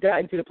then I've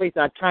gotten to the place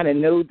I kind of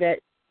know that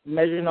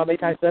measure and all that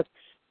kind of stuff.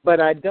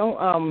 But I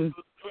don't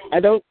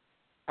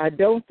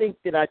think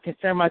that I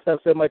concern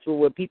myself so much with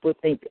what people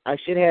think I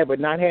should have or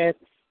not have,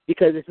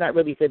 because it's not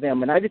really for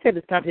them. And I just had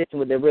this conversation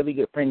with a really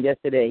good friend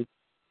yesterday,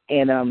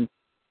 and I'm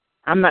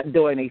not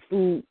doing a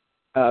food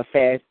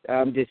fast.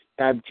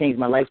 I've changed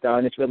my lifestyle,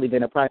 and it's really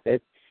been a process.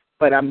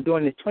 But I'm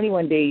doing this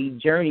 21-day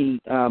journey,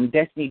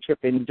 destiny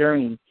tripping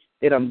journey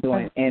that I'm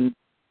doing. And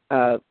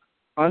on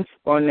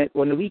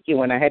the weekend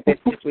when I had that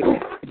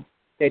situation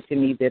said to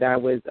me that I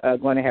was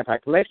going to have high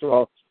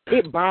cholesterol,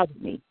 it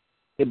bothered me.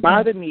 It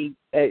bothered me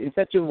in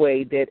such a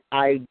way that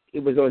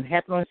it was going to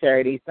happen on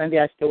Saturday.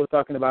 Sunday I still was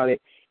talking about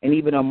it. And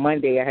even on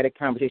Monday I had a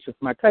conversation with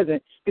my cousin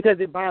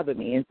because it bothered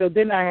me. And so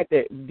then I had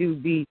to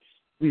be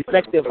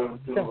reflective of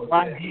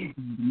why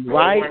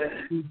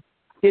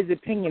his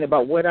opinion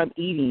about what I'm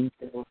eating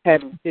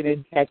has an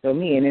impact on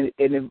me. And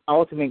the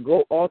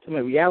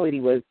ultimate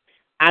reality was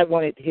I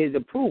wanted his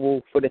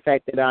approval for the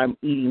fact that I'm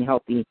eating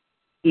healthy,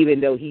 even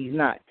though he's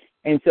not.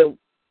 And so,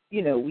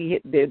 there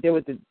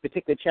was a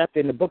particular chapter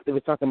in the book that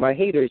was talking about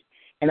haters,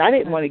 and I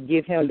didn't want to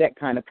give him that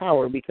kind of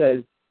power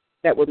because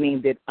that would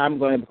mean that I'm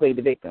going to play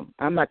the victim.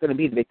 I'm not going to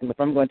be the victim. If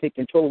I'm going to take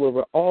control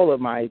over all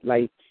of my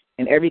life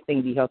and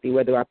everything be healthy,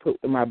 whether I put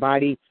in my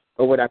body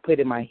or what I put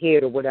in my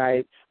head or what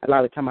I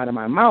allow to come out of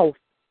my mouth,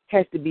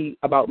 has to be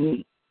about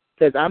me,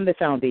 because I'm the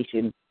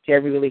foundation to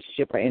every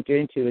relationship I enter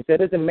into. And so it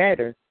doesn't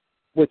matter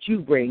what you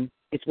bring,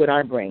 it's what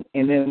I bring.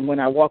 And then when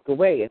I walk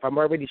away, if I'm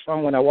already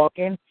strong when I walk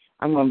in,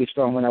 I'm going to be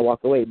strong when I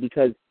walk away,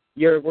 because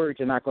your words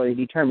are not going to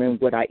determine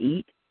what I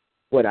eat.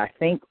 what I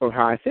think or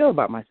how I feel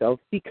about myself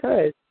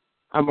because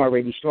I'm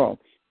already strong.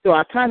 So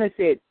I kind of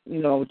said,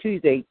 on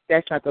Tuesday,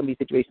 that's not going to be a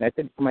situation. I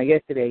said to my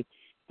yesterday,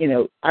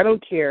 I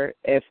don't care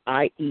if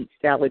I eat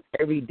salad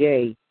every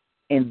day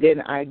and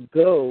then I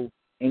go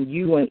and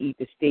you want to eat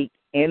the steak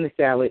and the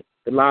salad,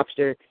 the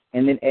lobster,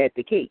 and then add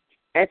the cake.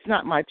 That's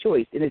not my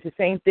choice. And it's the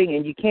same thing,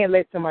 and you can't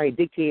let somebody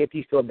dictate if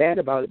you feel bad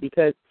about it,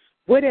 because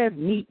what if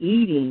me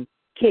eating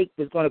cake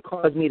was going to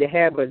cause me to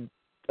have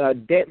a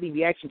deadly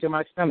reaction to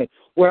my stomach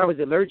where I was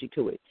allergic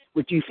to it?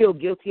 Would you feel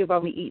guilty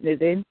about me eating it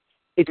then?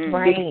 It's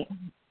right.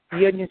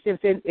 You understand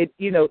what I'm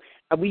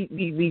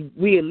saying?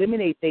 We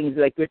eliminate things,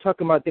 like we're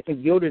talking about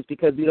different deodorants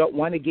because we don't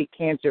want to get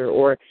cancer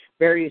or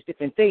various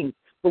different things.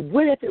 But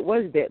what if it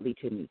was deadly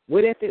to me?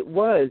 What if it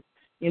was,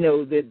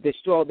 the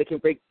straw that can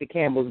break the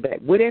camel's back?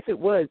 What if it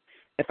was,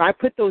 if I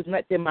put those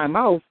nuts in my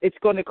mouth, it's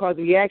going to cause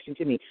a reaction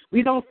to me?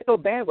 We don't feel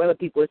bad with other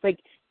people. It's like,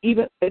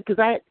 even because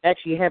I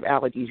actually have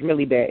allergies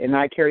really bad, and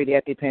I carry the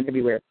EpiPen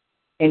everywhere.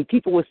 And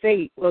people will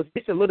say, well, it's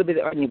just a little bit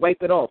of onion,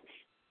 wipe it off.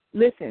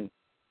 Listen,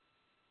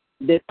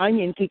 the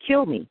onion could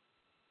kill me.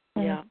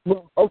 Yeah.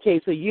 Well, okay,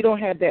 so you don't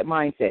have that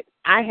mindset.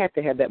 I have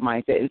to have that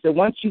mindset. And so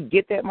once you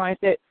get that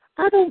mindset,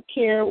 I don't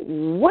care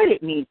what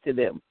it means to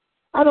them.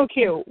 I don't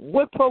care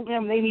what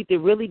program they need to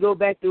really go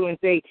back through and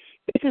say,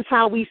 this is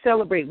how we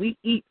celebrate. We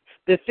eat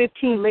the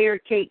 15-layer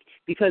cake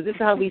because this is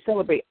how we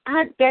celebrate.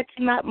 That's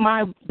not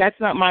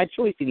my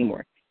choice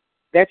anymore.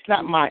 That's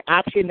not my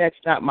option. That's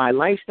not my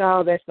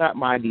lifestyle. That's not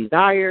my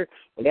desire.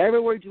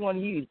 Whatever word you want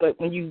to use. But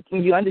when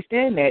you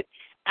understand that,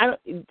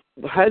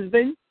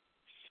 husband,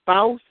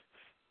 spouse,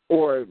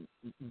 or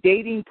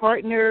dating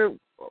partner,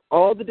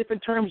 all the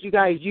different terms you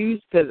guys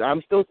use, because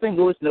I'm still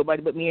single. It's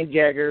nobody but me and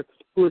Jagger,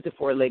 who is a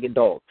four-legged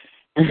dog.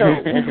 So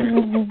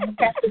you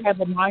have to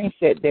have a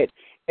mindset that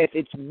if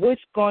it's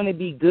what's going to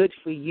be good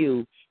for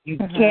you, you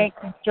can't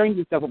concern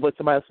yourself about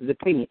somebody else's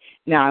opinion.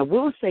 Now, I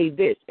will say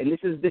this, and this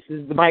is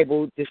the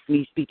Bible, just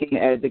me speaking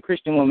as a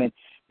Christian woman,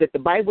 that the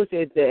Bible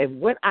says that if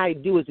what I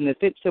do is an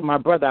offense to my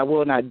brother, I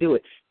will not do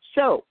it.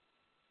 So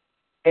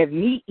if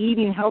me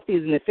eating healthy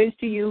is an offense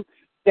to you,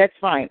 that's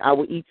fine. I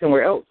will eat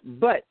somewhere else.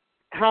 But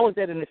how is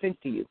that an offense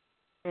to you?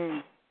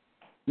 And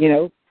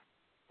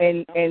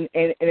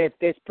if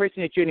this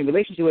person that you're in a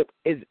relationship with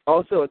is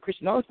also a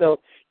Christian also,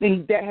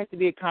 then that has to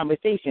be a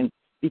conversation,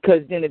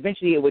 because then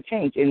eventually it will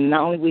change. And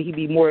not only will he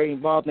be more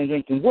involved in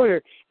drinking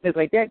water, things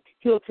like that,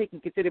 he'll take in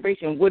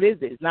consideration, what is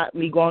it? It's not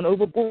me going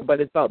overboard, but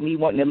it's about me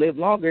wanting to live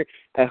longer,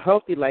 a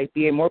healthy life,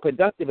 being more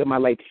productive in my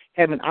life,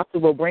 having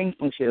optimal brain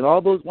function, and all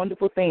those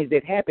wonderful things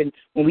that happen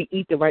when we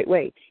eat the right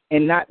way,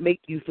 and not make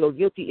you feel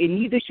guilty. And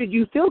neither should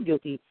you feel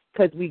guilty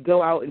because we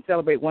go out and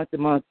celebrate once a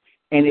month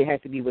and it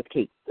has to be with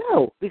cake.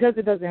 No, because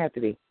it doesn't have to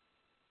be.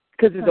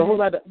 Because there's a whole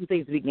lot of other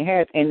things we can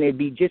have, and it'd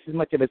be just as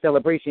much of a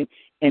celebration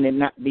and it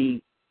not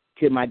be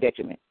to my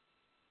detriment.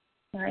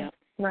 Right,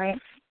 right.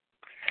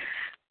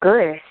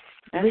 Good.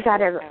 We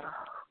got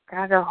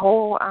a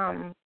whole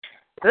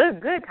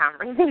good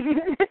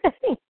conversation.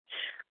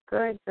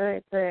 Good.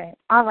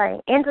 All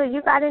right, Angela,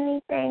 you got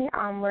anything?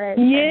 I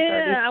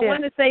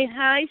want to say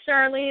hi,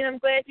 Charlene. I'm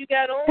glad you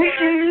got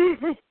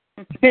on.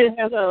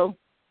 Hello.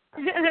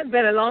 It's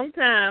been a long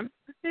time.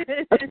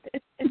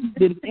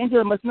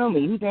 Angela must know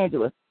me. Who's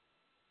Angela?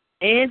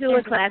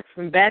 Angela Clack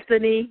from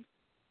Bethany.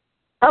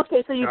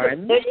 Okay, so you got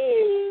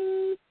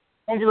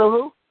Angela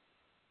who?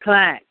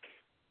 Clack.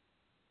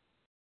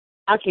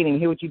 I can't even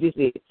hear what you just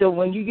said. So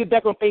when you get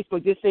back on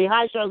Facebook, just say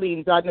hi,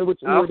 Charlene, so I know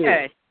what you were doing.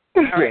 Okay.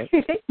 All right.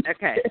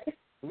 Okay.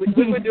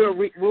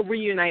 We'll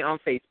reunite on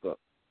Facebook.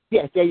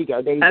 Yes, there you go.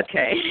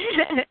 Okay.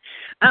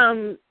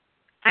 I'm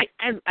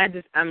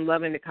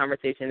loving the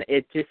conversation.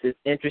 It just is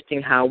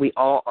interesting how we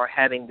all are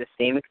having the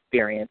same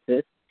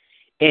experiences.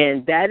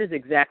 And that is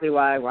exactly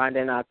why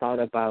Rhonda and I thought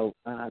about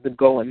the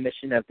goal and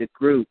mission of the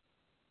group.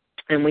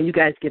 And when you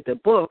guys get the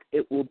book,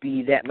 it will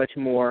be that much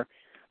more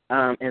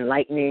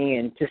enlightening,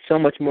 and just so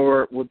much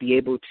more we'll be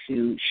able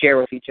to share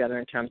with each other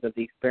in terms of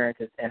the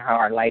experiences and how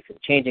our life is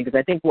changing. Because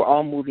I think we're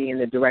all moving in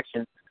the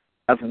direction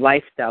of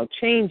lifestyle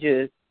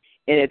changes,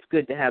 and it's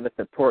good to have a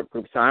support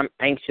group. So I'm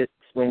anxious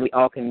when we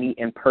all can meet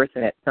in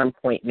person at some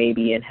point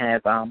maybe and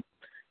have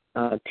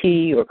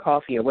tea or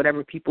coffee or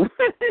whatever people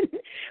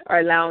are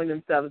allowing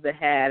themselves to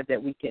have,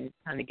 that we can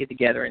kind of get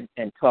together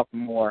and talk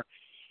more.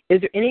 Is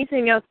there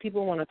anything else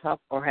people want to talk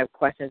or have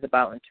questions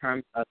about in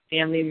terms of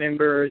family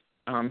members,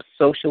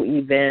 social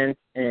events,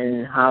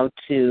 and how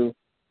to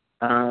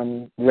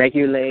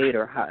regulate,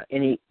 or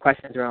any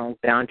questions around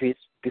boundaries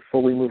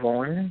before we move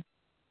on?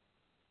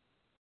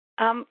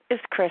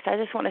 It's Chris. I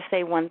just want to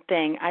say one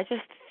thing. I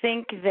just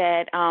think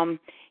that,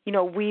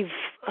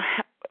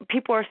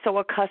 people are so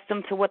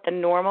accustomed to what the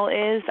normal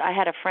is. I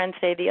had a friend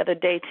say the other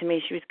day to me,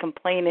 she was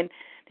complaining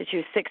that she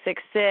was sick,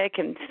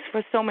 and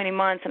for so many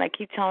months, and I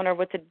keep telling her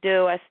what to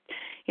do.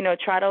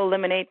 Try to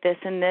eliminate this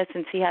and this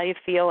and see how you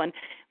feel. And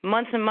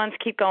months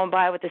keep going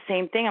by with the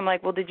same thing. I'm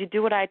like, well, did you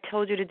do what I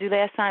told you to do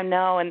last time?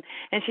 No. And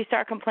she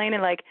started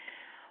complaining like,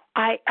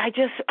 I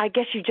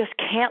guess you just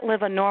can't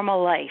live a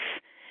normal life.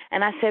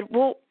 And I said,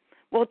 well,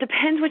 Well, it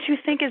depends what you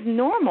think is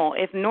normal.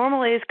 If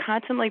normal is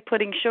constantly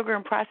putting sugar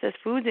and processed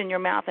foods in your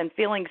mouth and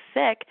feeling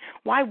sick,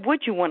 why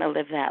would you want to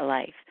live that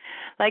life?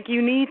 Like,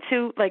 you need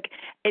to, like,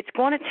 it's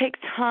going to take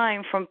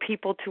time from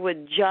people to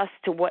adjust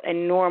to what a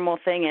normal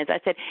thing is. I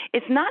said,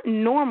 it's not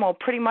normal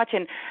pretty much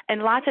in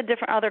lots of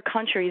different other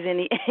countries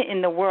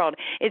in the world.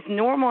 It's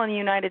normal in the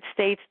United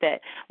States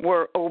that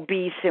we're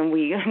obese and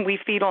we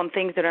feed on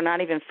things that are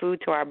not even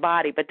food to our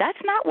body. But that's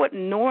not what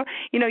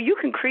you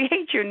can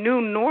create your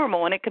new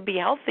normal, and it could be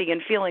healthy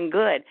and feeling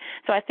good.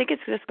 So I think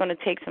it's just going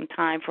to take some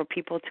time for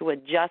people to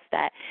adjust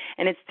that.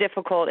 And it's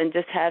difficult, and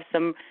just have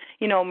some,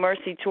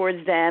 mercy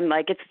towards them.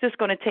 Like, it's just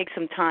going to take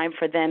some time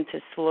for them to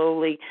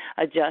slowly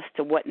adjust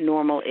to what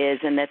normal is,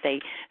 and that they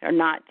are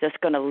not just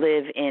going to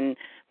live in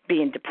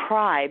being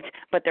deprived,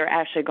 but they're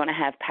actually going to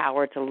have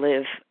power to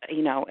live,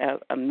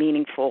 a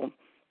meaningful,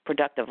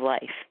 productive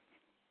life.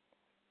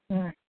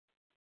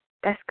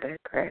 That's good,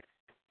 Chris.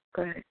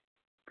 Good.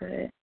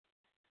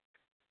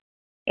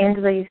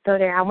 Angela, you still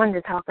there? I wanted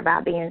to talk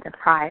about being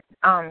deprived.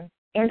 Angela,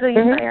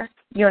 you there?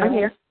 I'm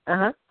here.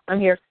 I'm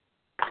here.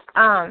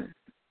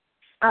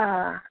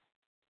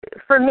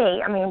 For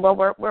me,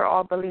 we're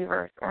all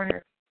believers on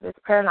this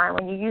prayer line.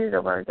 When you use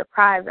the word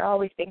deprived, I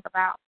always think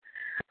about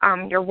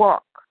your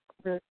walk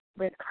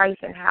with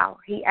Christ and how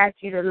He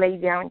asks you to lay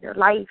down your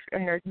life,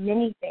 and there's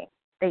many things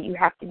that you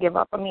have to give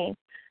up.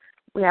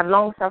 We have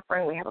long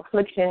suffering, we have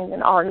afflictions,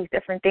 and all these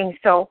different things.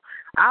 So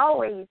I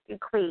always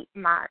equate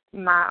my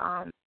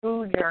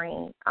food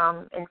journey,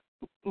 and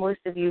most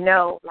of you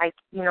know, I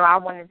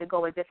wanted to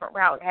go a different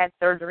route, had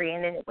surgery,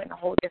 and then it went a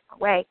whole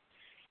different way.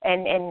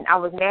 And I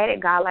was mad at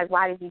God, like,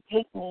 why did He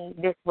take me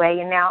this way?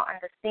 And now I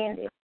understand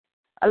it.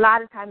 A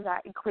lot of times I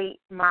equate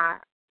my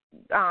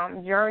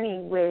journey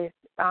with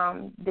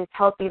this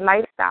healthy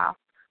lifestyle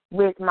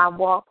with my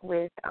walk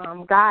with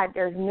God.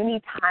 There's many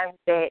times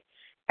that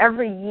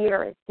every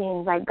year it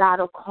seems like God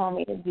will call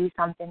me to do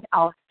something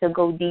else, to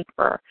go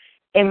deeper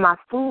in my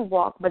food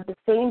walk, but the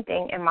same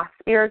thing in my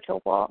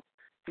spiritual walk.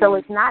 So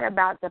it's not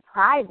about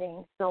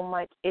depriving so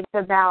much. It's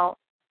about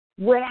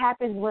what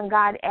happens when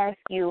God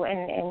asks you,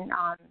 and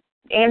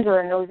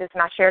Angela knows this,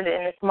 and I shared it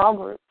in a small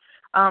group.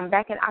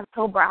 Back in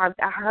October, I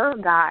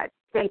heard God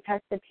say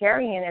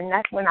pescatarian, and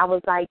that's when I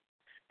was like,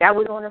 that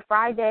was on a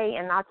Friday,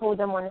 and I told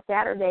them on a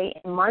Saturday,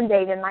 and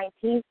Monday the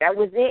 19th, that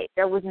was it.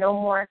 There was no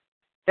more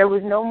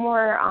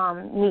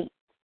meat.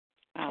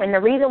 Wow. And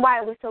the reason why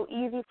it was so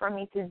easy for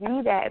me to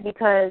do that,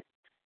 because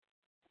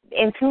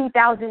in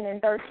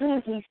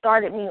 2013, He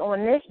started me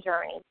on this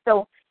journey.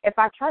 So if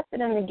I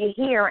trusted Him to get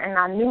here, and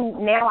I knew,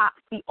 now I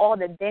see all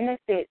the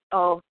benefits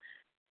of,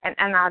 and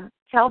I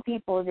tell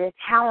people this,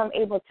 how I'm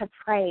able to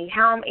pray,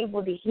 how I'm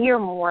able to hear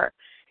more,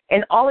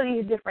 and all of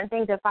these different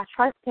things. If I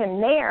trust Him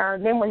there,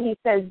 then when He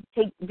says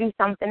do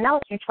something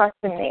else, you trust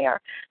Him there.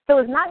 So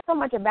it's not so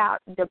much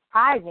about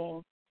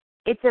depriving.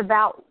 It's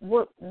about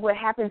what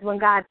happens when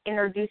God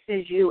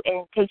introduces you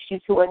and takes you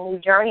to a new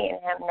journey in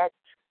Him that's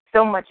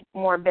so much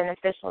more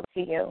beneficial to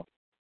you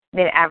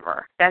than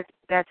ever.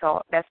 That's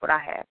all. That's what I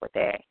have with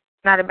that.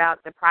 It's not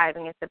about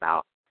depriving. It's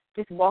about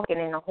just walking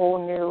in a whole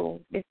new,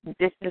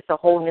 this is a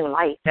whole new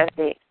life. That's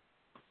it.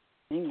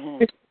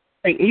 Amen.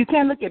 You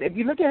can't look at it. If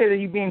you look at it as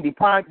you being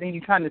deprived, then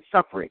you're trying to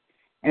suffer it.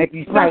 And if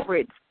you suffer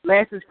it,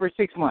 lasts for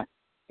 6 months,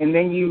 and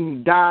then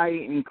you die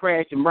and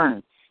crash and burn.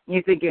 And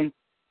you're thinking,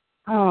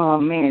 oh,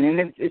 man,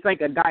 and it's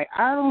like a diet.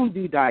 I don't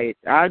do diets.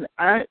 I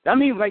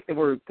don't even like the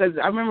word, because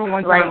I remember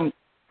one time,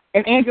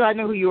 and Andrew, I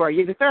know who you are.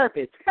 You're the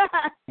therapist.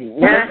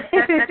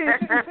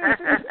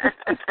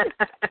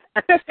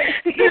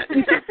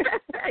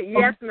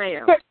 Yes,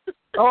 ma'am.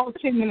 All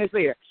 10 minutes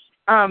later.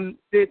 I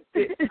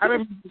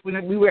remember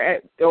when we were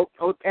at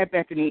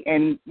Bethany,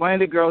 and one of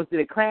the girls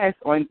did a class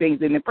on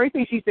things, and the first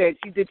thing she said,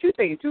 she did two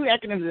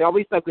acronyms that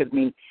always stuck with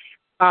me.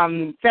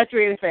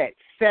 Saturated fat,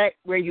 fat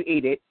where you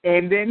eat it,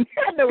 and then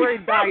the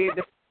word diet,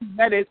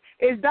 that is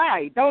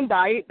die. Don't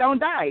diet, don't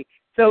die.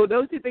 So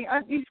those two things,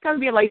 it's got to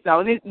be a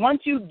lifestyle. And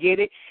once you get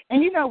it,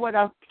 and you know what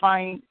I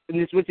find,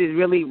 which is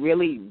really,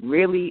 really,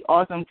 really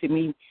awesome to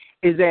me,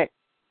 is that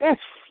there's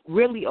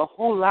really a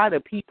whole lot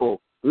of people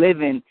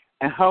living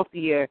a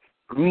healthier,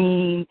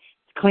 green,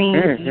 clean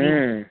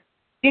eating.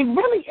 It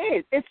really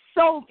is. It's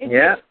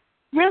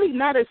really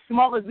not as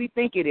small as we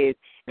think it is.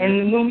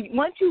 And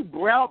once you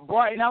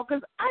broaden out,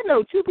 because I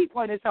know 2 people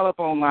on this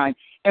telephone line,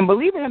 and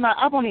believe it or not,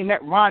 I've only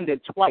met Rhonda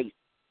twice.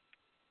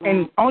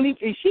 And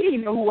she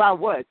didn't know who I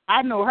was.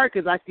 I know her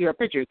because I see her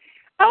pictures.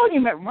 I only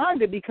met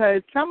Rhonda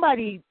because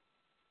somebody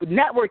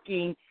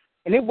networking,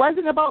 and it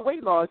wasn't about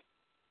weight loss,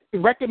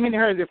 recommended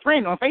her as a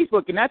friend on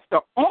Facebook, and that's the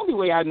only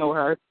way I know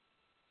her.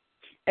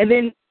 And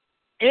then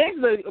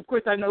Angela, of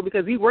course, I know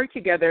because we work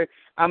together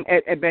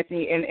at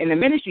Bethany in the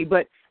ministry,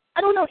 but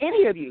I don't know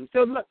any of you.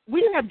 So look,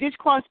 we didn't have just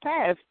crossed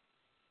paths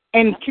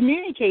and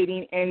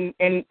communicating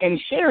and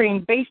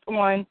sharing based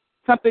on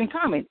something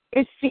common.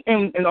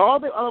 And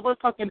all of us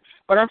talking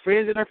about our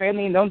friends and our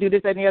family and don't do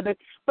this and the other,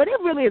 but it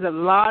really is a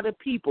lot of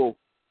people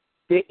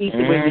that eat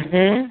the way we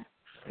eat.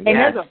 And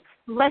there's a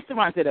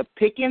restaurants that are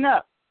picking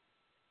up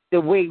the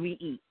way we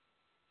eat.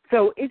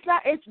 So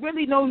it's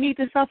really no need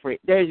to suffer it.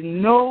 There's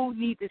no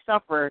need to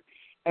suffer,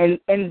 and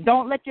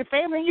don't let your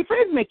family and your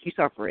friends make you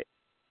suffer it.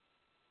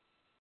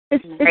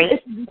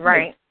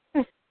 Right.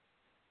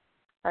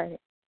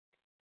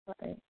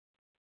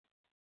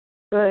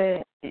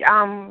 Good.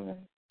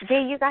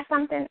 Dee, you got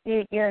something?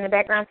 You're in the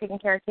background taking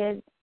care of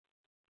kids?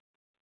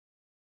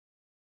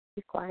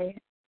 Be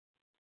quiet.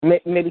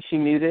 Maybe she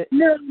muted.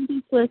 No, I'm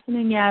just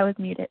listening. Yeah, I was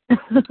muted.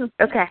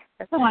 Okay.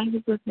 Oh, I'm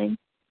just listening.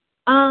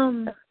 I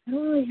don't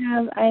really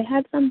have. I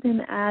had something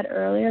to add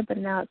earlier, but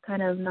now it's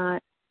kind of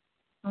not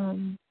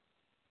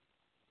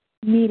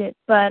needed.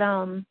 But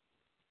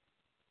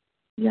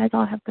you guys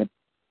all have good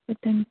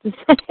things to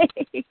say.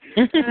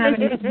 I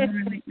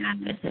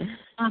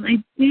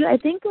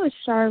think it was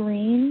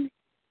Charlene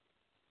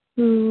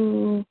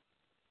whose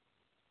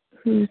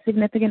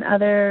significant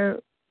other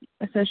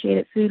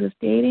associated food was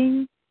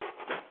dating.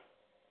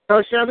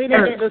 Oh, Charlene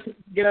didn't go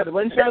together.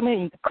 Wasn't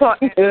Charlene?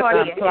 Claudia.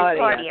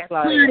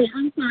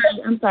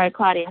 I'm sorry,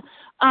 Claudia.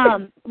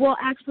 Well,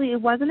 actually,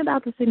 it wasn't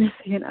about the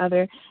significant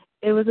other.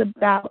 It was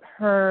about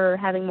her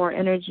having more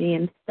energy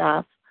and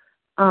stuff.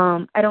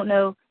 I don't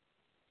know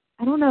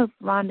if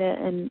Rhonda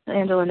and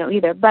Angela know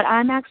either, but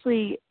I'm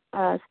actually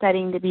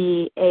studying to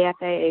be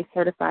AFAA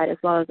certified as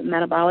well as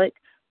metabolic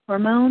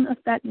hormone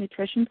effect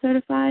nutrition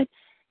certified.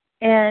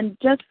 And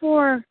just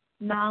for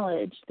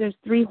knowledge, there's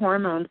 3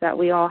 hormones that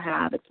we all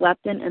have. It's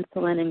leptin,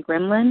 insulin, and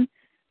gremlin.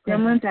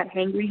 Gremlin's that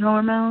hangry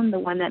hormone, the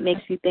one that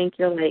makes you think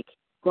you're like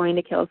going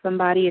to kill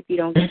somebody if you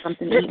don't get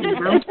something to eat in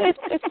your mouth.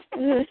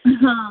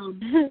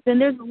 Then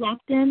there's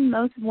leptin.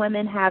 Most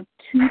women have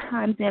 2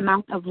 times the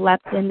amount of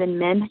leptin than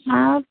men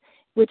have,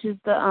 which is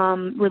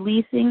the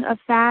releasing of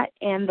fat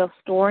and the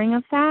storing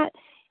of fat.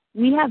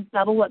 We have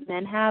double what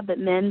men have, but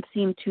men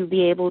seem to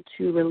be able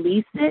to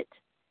release it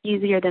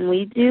easier than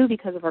we do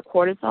because of our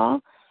cortisol.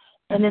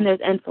 And then there's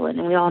insulin,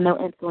 and we all know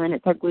insulin.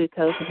 It's our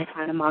glucose, and it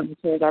kind of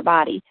monitors our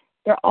body.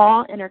 They're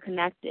all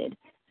interconnected.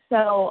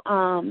 So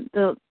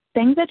the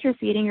things that you're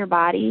feeding your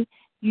body,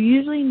 you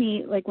usually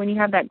need, like when you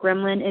have that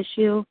gremlin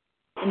issue,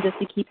 and just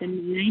to keep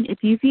in mind,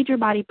 if you feed your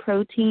body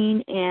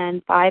protein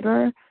and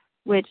fiber,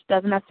 which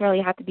doesn't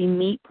necessarily have to be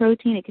meat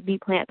protein, it could be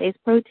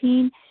plant-based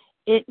protein,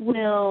 it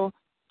will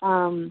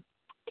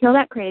kill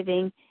that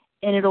craving,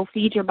 and it'll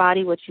feed your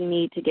body what you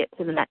need to get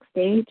to the next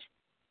stage.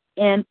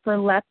 And for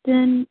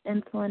leptin,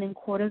 insulin, and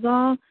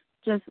cortisol,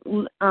 just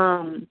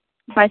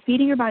by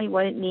feeding your body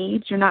what it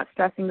needs, you're not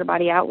stressing your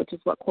body out, which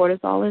is what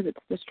cortisol is. It's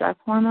the stress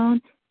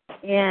hormone.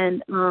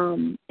 And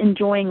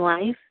enjoying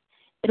life,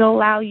 it'll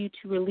allow you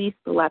to release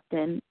the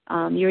leptin.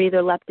 You're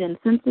either leptin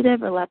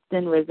sensitive or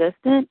leptin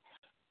resistant.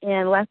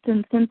 And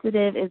leptin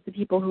sensitive is the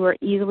people who are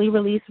easily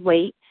release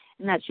weight,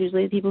 and that's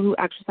usually the people who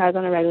exercise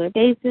on a regular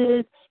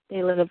basis.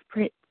 They live a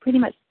pretty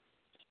much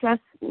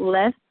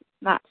stressless,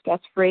 not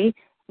stress-free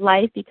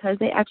life because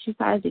they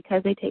exercise,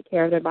 because they take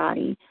care of their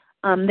body.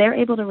 They're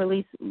able to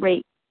release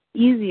weight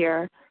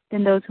easier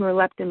than those who are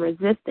leptin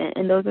resistant,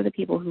 and those are the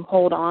people who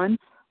hold on.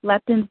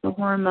 Leptin's the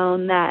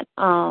hormone that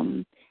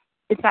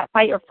it's that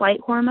fight or flight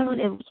hormone.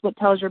 It's what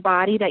tells your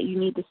body that you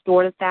need to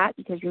store the fat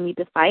because you need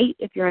to fight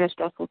if you're in a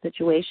stressful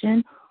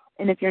situation.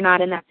 And if you're not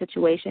in that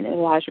situation, it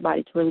allows your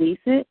body to release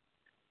it.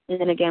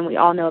 And then again, we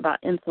all know about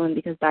insulin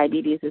because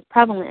diabetes is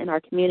prevalent in our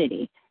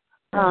community.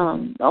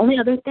 The only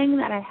other thing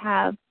that I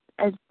have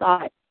as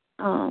thought,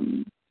 I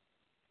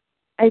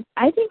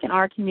think in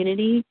our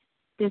community,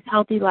 this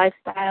healthy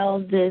lifestyle,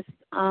 this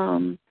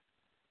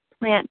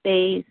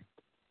plant-based,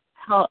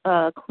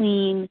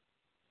 clean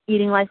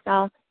eating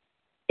lifestyle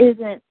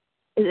isn't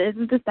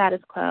the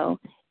status quo.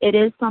 It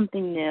is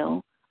something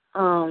new,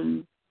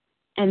 and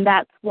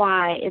that's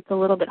why it's a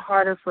little bit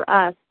harder for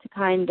us to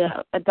kind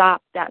of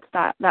adopt that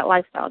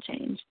lifestyle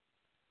change.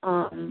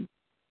 And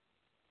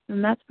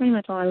that's pretty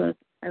much all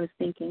I was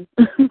thinking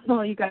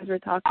while you guys were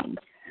talking.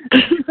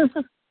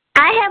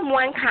 I have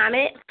one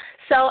comment.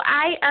 So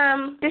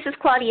this is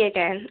Claudia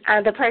again,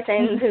 the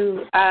person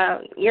who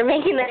you're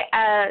making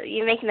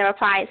the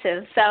reply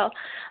to. So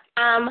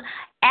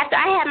after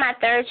I had my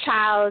 3rd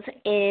child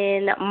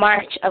in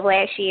March of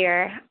last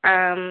year,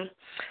 I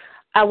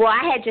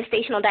had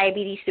gestational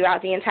diabetes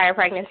throughout the entire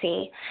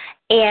pregnancy,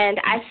 and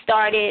I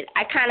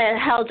kind of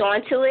held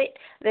on to it,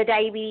 the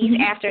diabetes,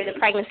 after the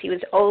pregnancy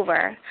was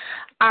over.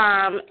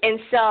 And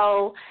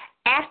so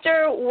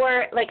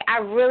afterward, I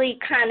really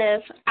kind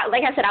of,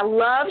 like I said, I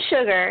love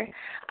sugar,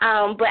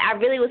 but I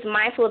really was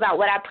mindful about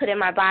what I put in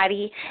my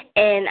body,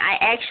 and I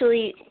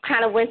actually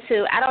kind of went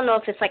to, I don't know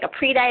if it's like a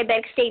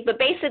pre-diabetic state, but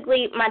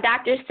basically my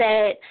doctor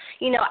said,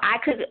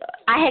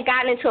 I had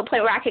gotten into a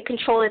point where I could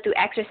control it through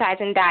exercise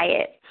and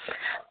diet.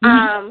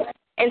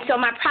 And so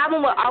my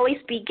problem will always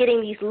be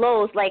getting these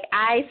lows.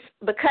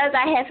 Because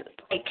I have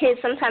kids,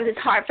 sometimes it's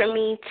hard for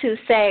me to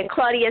say,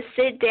 Claudia,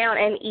 sit down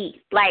and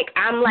eat.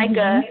 I'm like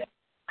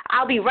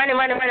I'll be running,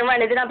 and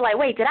then I'll be like,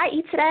 wait, did I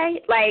eat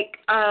today?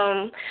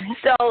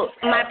 So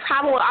my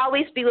problem will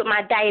always be with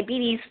my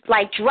diabetes,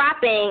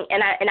 dropping,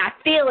 and I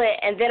feel it,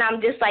 and then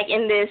I'm just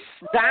in this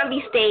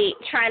zombie state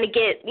trying to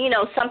get,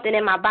 something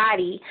in my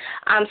body,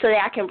 so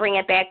that I can bring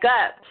it back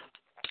up.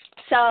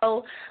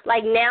 So,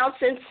 like now,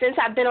 since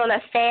I've been on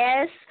a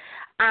fast,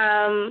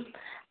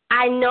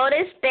 I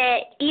noticed that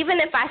even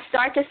if I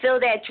start to feel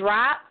that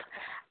drop,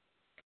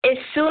 as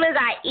soon as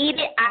I eat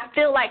it, I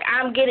feel like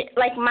I'm getting,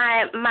 like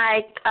my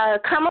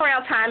come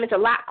around time is a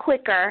lot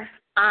quicker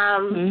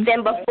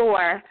than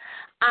before.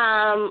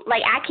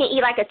 Like I can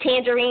eat like a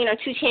tangerine or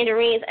 2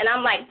 tangerines, and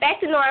I'm like back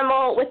to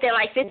normal within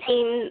like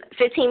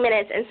 15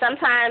 minutes. And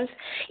sometimes,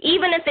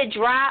 even if it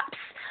drops,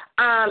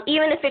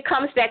 even if it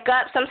comes back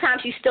up,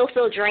 sometimes you still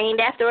feel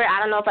drained after it. I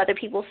don't know if other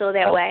people feel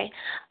that way,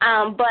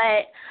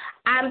 but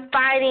I'm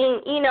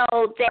finding,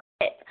 that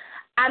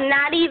I'm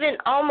not even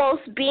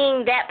almost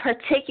being that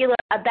particular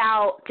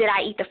about did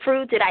I eat the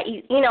fruit, did I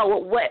eat,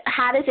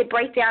 how does it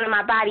break down in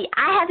my body?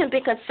 I haven't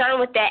been concerned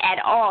with that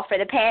at all for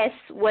the past,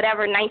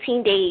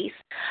 19 days.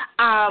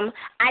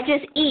 I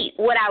just eat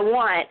what I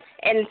want,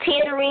 and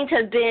tangerines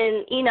have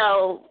been,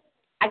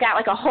 I got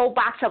like a whole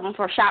box of them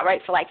for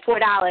ShopRite for like $4.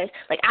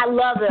 Like, I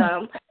love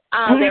them.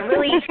 They're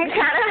really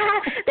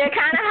they're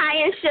kind of high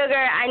in sugar,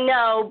 I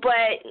know,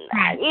 but,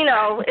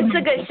 it's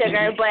a good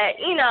sugar, but,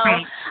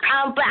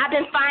 but I've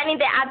been finding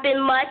that I've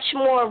been much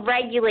more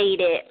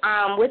regulated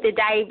with the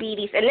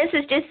diabetes, and this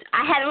is just,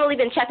 I haven't really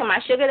been checking my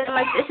sugar that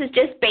much. This is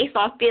just based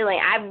on feeling.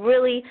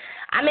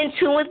 I'm in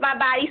tune with my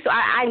body, so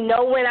I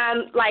know when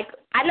I'm,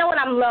 I know when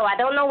I'm low. I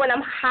don't know when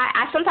I'm high.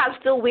 I sometimes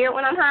feel weird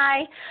when I'm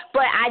high,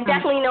 but I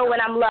definitely know when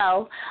I'm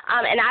low.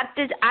 And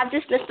I've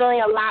just been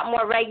feeling a lot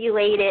more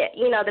regulated,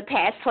 the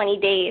past 20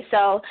 days.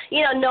 So,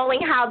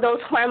 knowing how those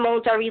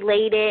hormones are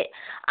related,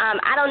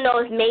 I don't know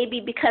if maybe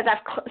because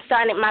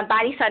my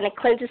body's starting to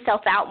cleanse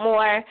itself out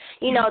more,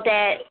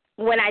 that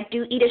when I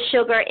do eat a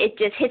sugar, it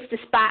just hits the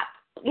spot,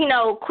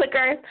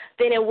 quicker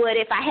than it would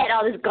if I had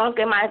all this gunk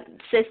in my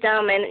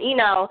system and,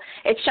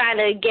 it's trying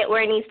to get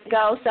where it needs to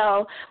go.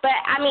 So, but,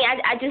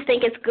 I just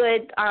think it's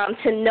good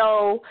to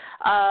know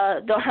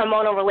the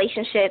hormonal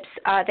relationships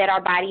that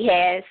our body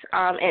has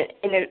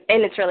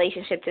in its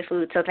relationship to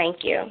food. So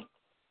thank you.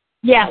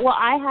 Yeah, well,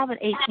 I have an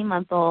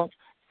 18-month-old,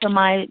 so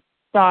my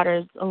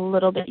daughter's a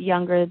little bit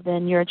younger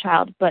than your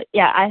child. But,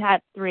 yeah, I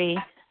had 3.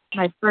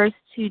 My first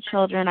 2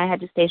 children, I had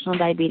gestational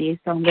diabetes,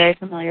 so I'm very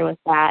familiar with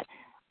that.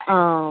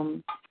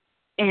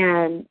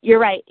 And you're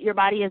right, your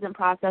body isn't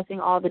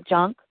processing all the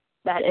junk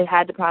that it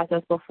had to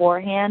process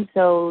beforehand,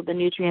 so the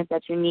nutrients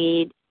that you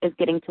need is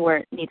getting to where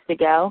it needs to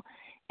go.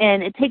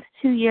 And it takes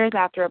 2 years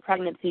after a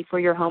pregnancy for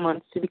your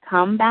hormones to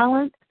become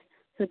balanced,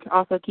 so to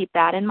also keep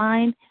that in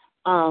mind.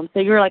 So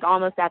you're like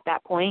almost at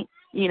that point,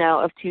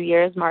 of 2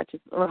 years. March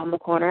is around the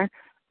corner.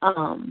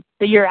 So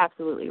you're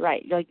absolutely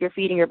right. Like, you're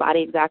feeding your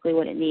body exactly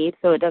what it needs,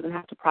 so it doesn't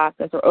have to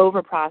process or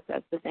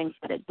over-process the things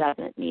that it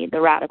doesn't need,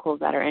 the radicals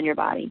that are in your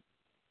body.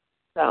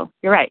 So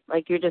you're right.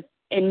 Like,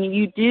 and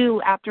you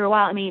do, after a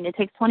while, it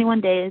takes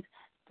 21 days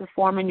to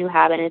form a new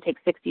habit, and it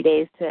takes 60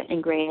 days to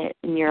ingrain it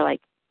in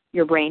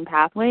your brain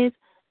pathways.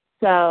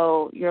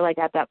 So you're like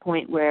at that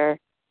point where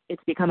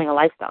it's becoming a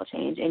lifestyle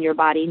change, and your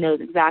body knows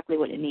exactly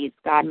what it needs.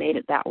 God made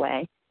it that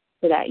way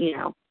so that, He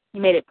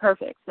made it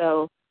perfect.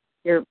 So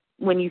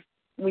when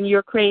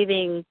you're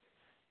craving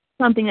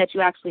something that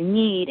you actually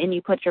need and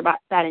you put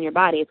that in your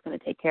body, it's going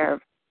to take care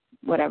of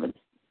whatever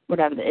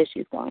the issue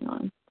is going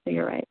on. So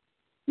you're right.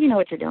 You know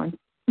what you're doing.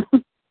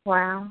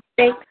 Wow.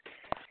 Thanks.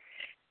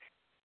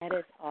 That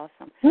is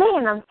awesome.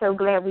 Man, I'm so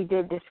glad we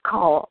did this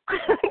call.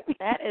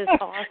 That is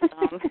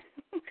awesome.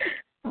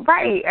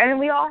 Right. And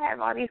we all have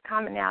all these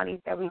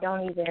commonalities that we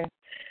don't even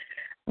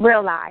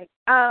realize.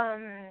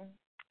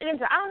 And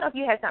so I don't know if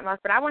you had something else,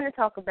 but I want to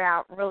talk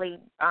about really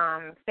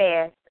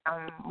fast.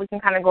 We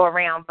can kind of go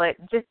around, but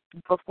just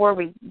before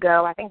we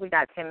go, I think we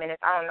got 10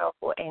 minutes. I don't know if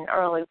we'll end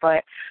early,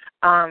 but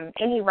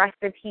any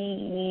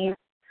recipes,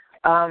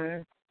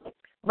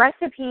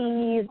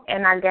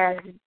 and I guess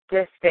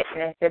just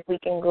fitness, if we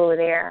can go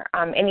there.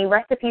 Any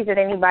recipes that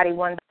anybody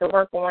wants to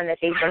work on that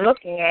they've been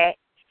looking at,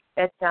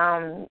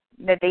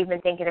 that they've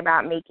been thinking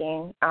about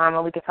making,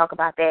 and we could talk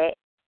about that.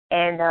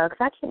 And because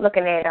I keep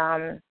looking at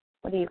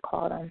what do you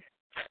call them?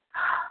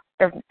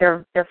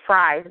 They're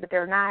fries, but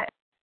they're not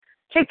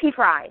chickpea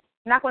fries.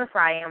 I'm not going to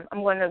fry them.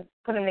 I'm going to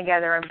put them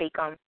together and bake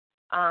them.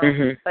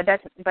 But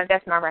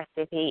that's my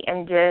recipe,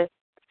 and just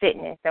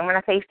fitness. And when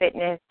I say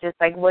fitness, just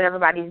like what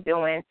everybody's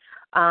doing.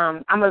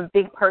 I'm a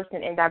big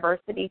person in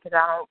diversity because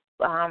I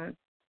don't.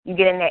 You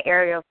get in that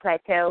area of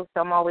plateau,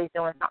 so I'm always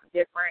doing something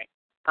different.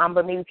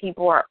 But maybe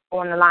people are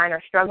on the line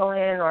are struggling,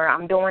 or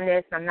I'm doing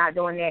this and I'm not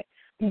doing that.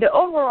 The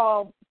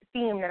overall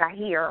theme that I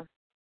hear,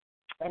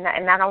 and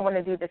I don't want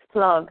to do this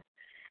plug,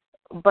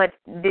 but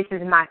this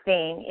is my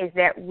thing, is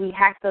that we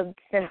have to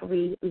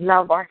simply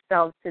love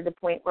ourselves to the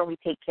point where we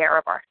take care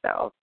of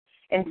ourselves.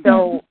 And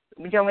so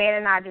Joanne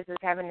and I just was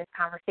having this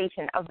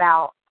conversation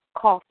about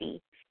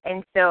coffee.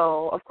 And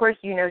so, of course,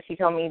 she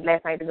told me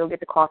last night to go get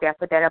the coffee. I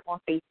put that up on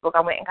Facebook.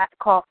 I went and got the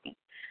coffee.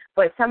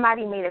 But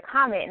somebody made a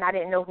comment, and I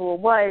didn't know who it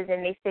was,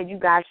 and they said, you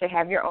guys should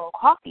have your own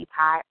coffee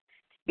pot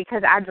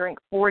because I drink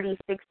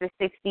 46 to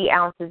 60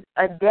 ounces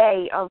a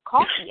day of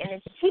coffee, and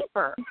it's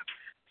cheaper.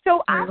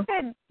 So I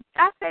said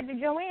said to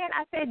Joanne,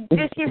 I said,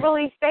 did she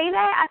really say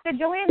that? I said,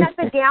 Joanne, that's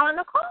a gallon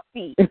of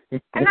coffee.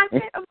 And I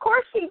said, of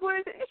course she's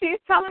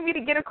telling me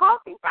to get a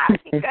coffee pot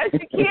because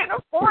she can't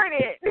afford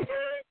it. So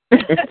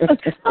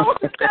I was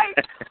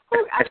like,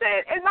 I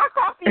said, and my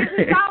coffee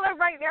is $1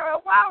 right now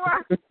at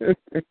Wawa.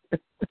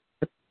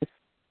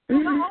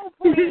 The whole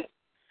point,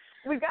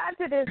 we got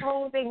to this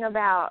whole thing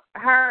about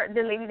her,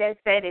 the lady that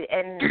said it,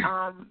 and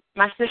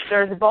my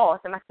sister's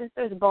boss. And my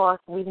sister's boss,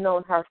 we've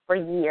known her for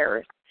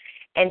years.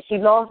 And she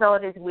lost all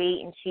this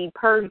weight, and she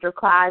purged her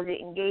closet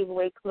and gave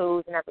away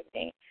clothes and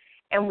everything.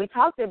 And we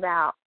talked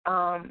about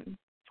how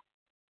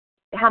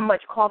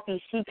much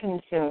coffee she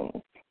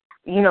consumes.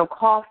 You know,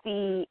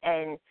 coffee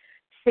and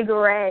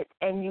cigarettes,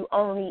 and you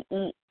only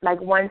eat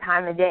like one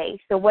time a day.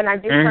 So when I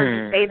just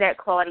heard you say that,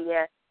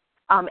 Claudia,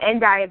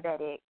 and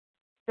diabetic,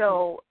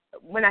 so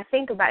when I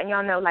think about it, and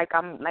y'all know, like,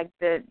 I'm like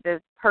the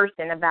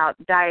person about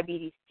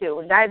diabetes too.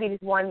 And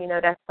diabetes 1, you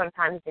know, that's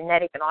sometimes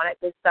genetic and all that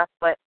good stuff,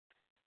 but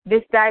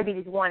this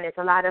diabetes 1 is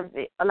a lot of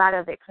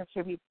it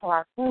contributes to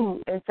our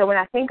food. And so when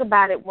I think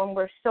about it, when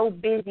we're so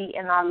busy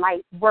in our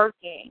life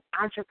working,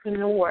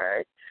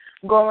 entrepreneurs,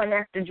 going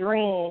after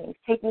dreams,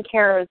 taking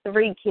care of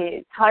 3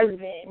 kids,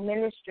 husband,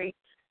 ministry,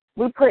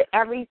 we put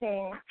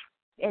everything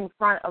in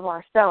front of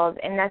ourselves,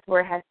 and that's where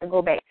it has to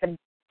go back to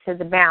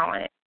the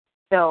balance.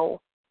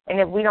 So, and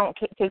if we don't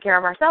take care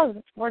of ourselves,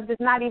 we're just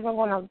not even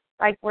going to,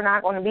 like, we're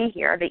not going to be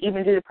here to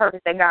even do the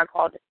purpose that God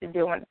called us to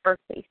do in the first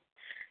place.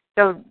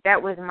 So that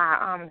was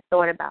my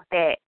thought about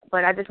that.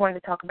 But I just wanted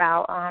to talk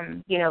about,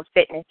 you know,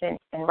 fitness and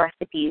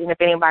recipes. And if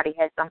anybody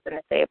has something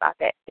to say about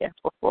that, yeah,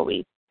 before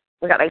we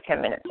got like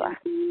 10 minutes left.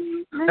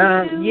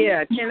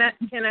 Yeah, can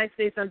I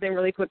say something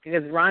really quick?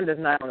 Because Rhonda's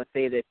not going to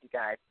say this, you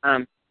guys.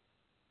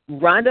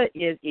 Rhonda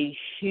is a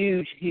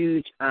huge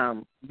reason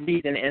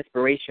and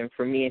inspiration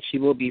for me, and she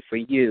will be for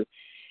you.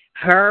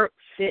 Her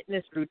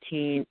fitness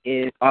routine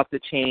is off the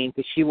chain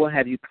because she will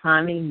have you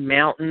climbing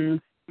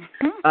mountains,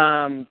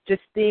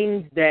 just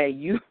things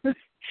you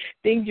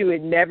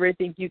would never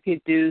think you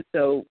could do.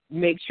 So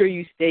make sure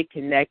you stay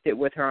connected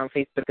with her on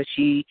Facebook because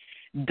she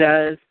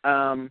does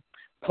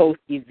post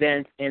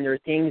events, and there are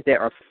things that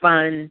are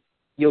fun.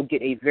 You'll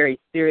get a very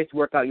serious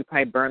workout. You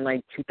probably burn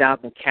like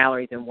 2,000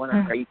 calories in one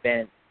of her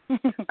events.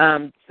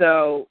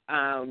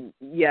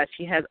 Yeah,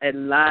 she has a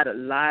lot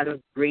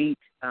of great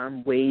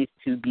ways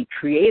to be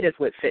creative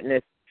with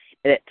fitness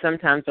that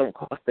sometimes don't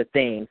cost a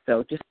thing.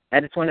 So I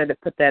just wanted to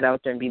put that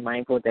out there and be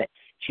mindful that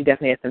she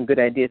definitely has some good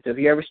ideas. So if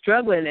you're ever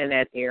struggling in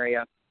that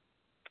area,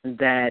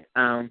 that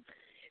to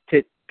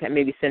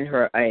maybe send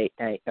her a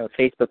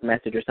Facebook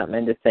message or something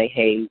and just say,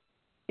 hey,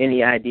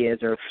 any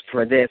ideas or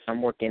for this,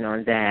 I'm working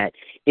on that.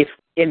 If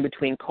in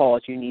between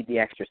calls you need the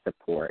extra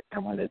support, I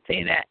wanted to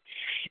say that.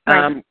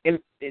 Right.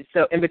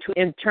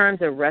 In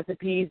terms of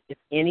recipes, if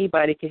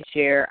anybody could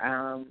share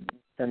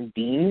some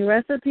bean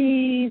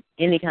recipes,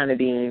 any kind of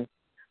bean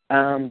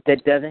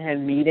that doesn't have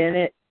meat in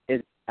it,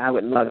 I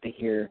would love to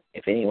hear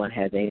if anyone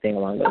has anything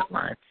along those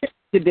lines.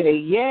 Today,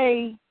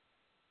 yay!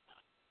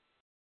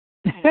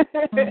 That's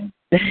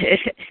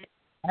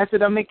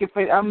what I'm making.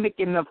 I'm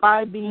making a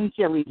 5-bean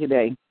chili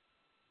today.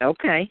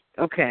 Okay.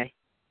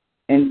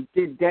 And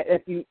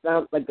if you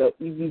you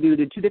can do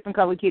the 2 different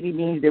color kidney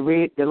beans, the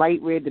red, the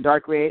light red, the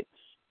dark red,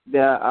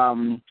 the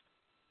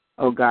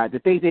the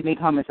things they make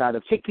hummus out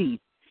of, chickpeas.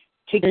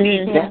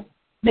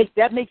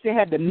 That makes it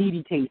have the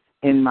meaty taste,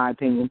 in my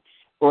opinion.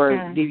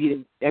 Or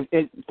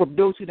for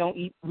those who do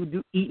eat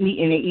meat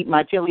and they eat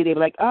my chili, they're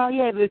like, oh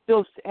yeah, but it's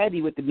still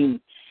heavy with the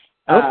beans.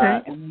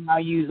 Okay. And I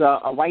use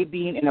a white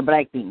bean and a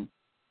black bean,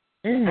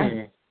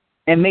 and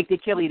make the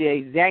chili the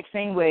exact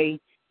same way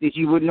that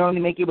you would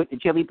normally make it with the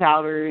chili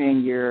powder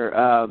and your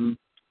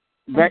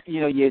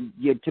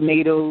your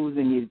tomatoes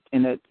and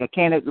a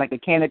can of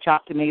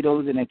chopped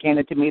tomatoes and a can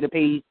of tomato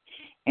paste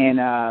and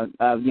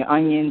your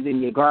onions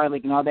and your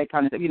garlic and all that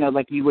kind of stuff,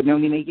 like you would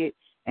normally make it,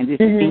 and just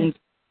beans.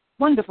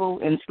 Wonderful,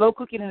 and slow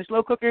cook it in a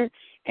slow cooker,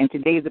 and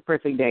today is the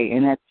perfect day,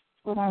 and that's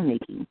what I'm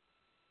making.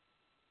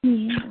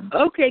 Yeah.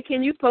 Okay,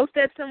 can you post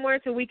that somewhere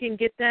so we can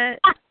get that?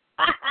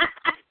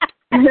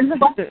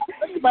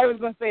 Everybody was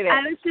going to say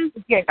that.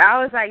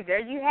 I was like, there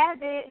you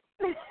have it.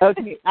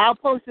 Okay, I'll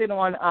post it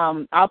on.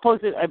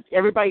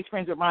 Everybody's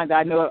friends with Rhonda.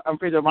 I know I'm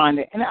friends with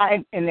Rhonda,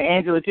 and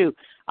Angela too.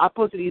 I'll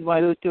post it either one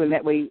of those two, and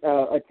that way,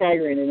 tag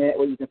her in, and that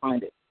way you can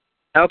find it.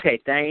 Okay,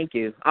 thank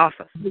you.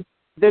 Awesome.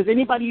 Does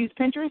anybody use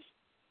Pinterest?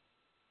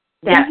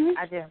 Yeah,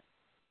 I do.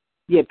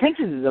 Yeah,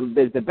 Pinterest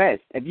is the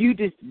best. If you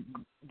just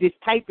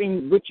type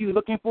in what you're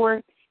looking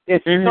for,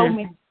 there's so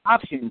many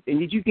options,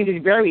 and you can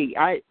just vary.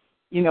 I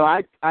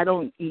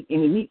don't eat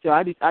any meat, so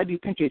I do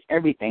Pinterest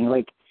everything.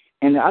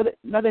 And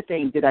another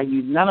thing that I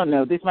use, and I don't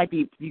know, this might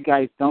be, you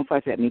guys don't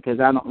fuss at me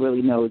because I don't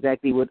really know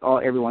exactly what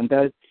everyone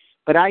does,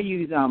 but I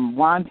use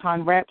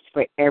wonton wraps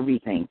for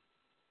everything.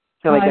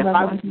 So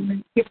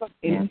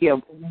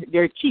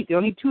they're cheap. They're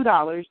only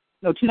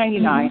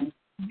 $2.99.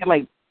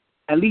 Like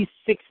at least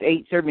 6 to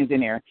 8 servings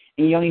in there,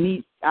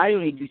 and I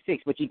only do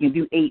 6, but you can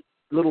do 8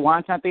 little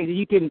wonton things.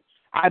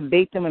 I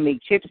bake them and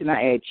make chips, and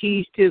I add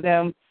cheese to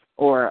them,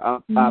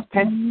 or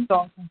pet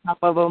sauce on top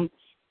of them.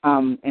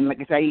 And like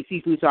I said, I eat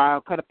seafood, so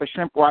I'll cut up a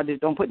shrimp, or I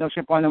just don't put no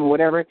shrimp on them or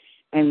whatever,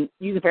 and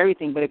use it for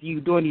everything. But if you're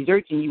doing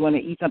desserts and you want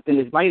to eat something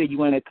that's lighter, you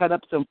want to cut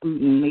up some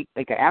fruit and make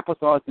like an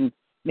applesauce and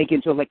make it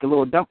into like a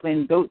little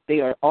dumpling. Those,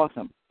 they are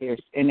awesome. They're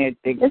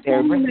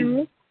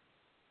really.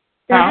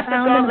 I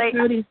found in the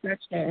produce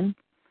section.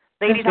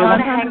 Ladies, I want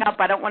to hang up.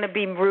 I don't want to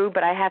be rude,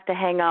 but I have to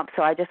hang up.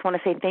 So I just want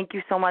to say thank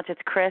you so much. It's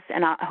Chris,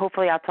 and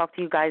hopefully I'll talk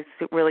to you guys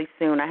really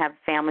soon. I have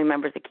family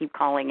members that keep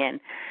calling in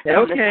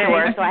from the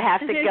store, so I have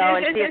to go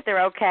and see if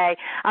they're okay.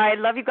 All right,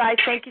 love you guys.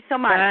 Thank you so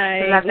much.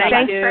 Bye.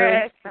 Thank you.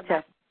 Chris.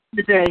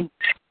 Good day.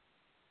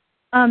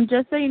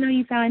 Just so you know,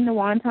 you find the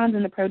wontons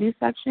in the produce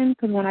section,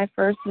 because when I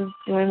first was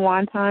doing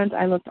wontons,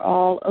 I looked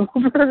all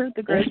over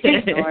the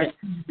grocery store.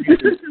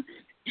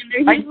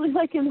 And they're usually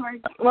like in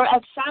a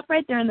shop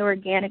right there in the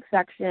organic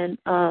section,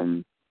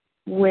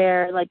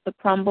 where like the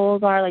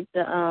crumbles are, like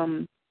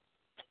the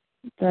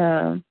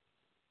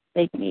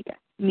baked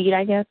meat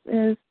I guess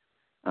is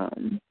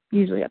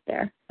usually up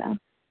there. So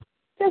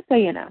just so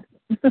you know.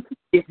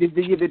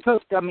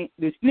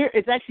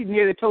 It's actually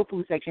near the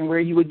tofu section where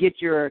you would get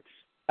your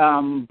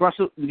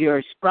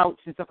your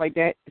sprouts and stuff like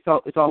that. It's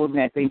all in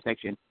that same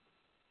section.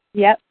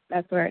 Yep,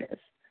 that's where it is.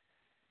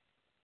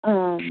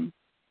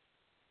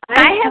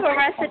 I have a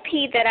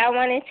recipe that I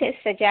wanted to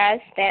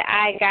suggest that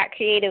I got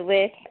creative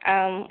with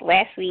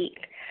last week.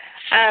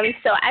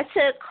 So I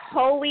took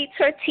whole wheat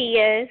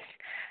tortillas,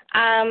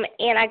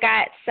 and I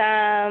got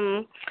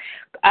some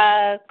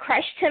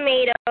crushed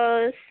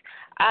tomatoes.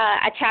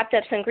 I chopped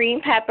up some green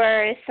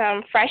peppers,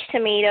 some fresh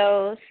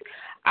tomatoes,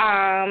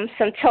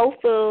 some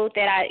tofu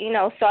that I,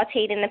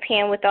 sauteed in the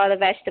pan with all the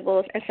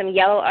vegetables, and some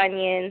yellow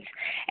onions.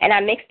 And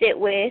I mixed it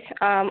with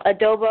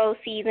adobo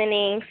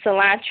seasoning,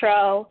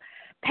 cilantro,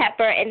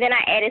 pepper, and then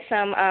I added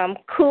some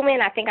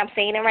cumin. I think I'm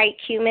saying it right,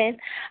 cumin.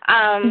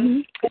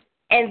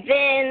 And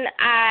then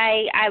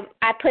I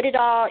put it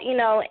all, in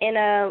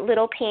a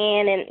little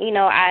pan, and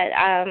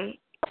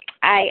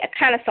I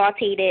kind of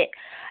sauteed it,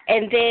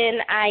 and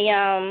then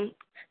I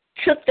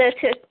took the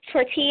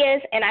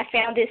tortillas, and I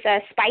found this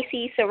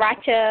spicy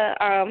sriracha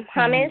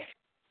hummus.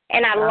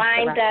 And I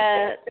lined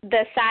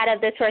the side of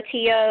the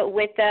tortilla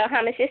with the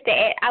hummus just to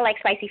add. I like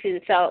spicy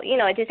food, so,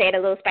 it just add a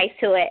little spice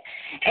to it.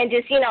 And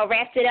just,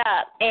 wrapped it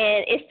up.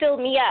 And it filled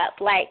me up.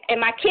 And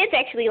my kids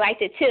actually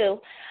liked it, too.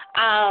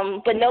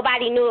 But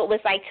nobody knew it was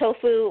like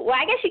tofu. Well,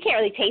 I guess you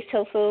can't really taste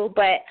tofu.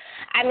 But,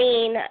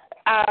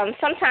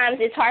 sometimes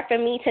it's hard for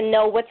me to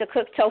know what to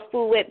cook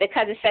tofu with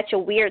because it's such a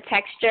weird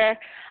texture.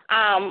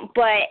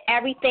 But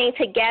everything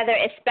together,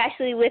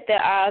 especially with the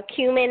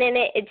cumin in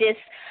it, it just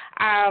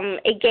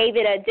it gave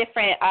it a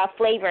different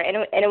flavor, and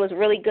it was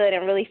really good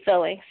and really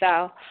filling.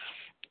 So,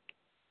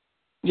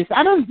 yes,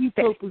 I don't do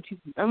tofu too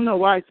much. I don't know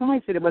why.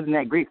 Somebody said it wasn't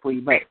that great for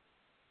you, but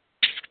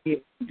yeah,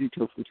 I do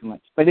tofu too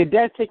much. But it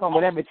does take on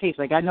whatever it tastes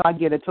like. I know I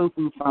get a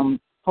tofu from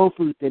Whole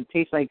Foods that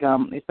tastes like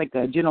it's like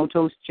a General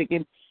Toast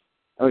chicken,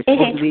 or it's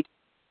supposed to be.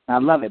 I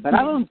love it, but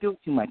I don't do it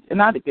too much, and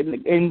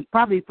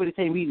probably for the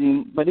same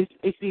reason. But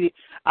it's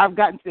I've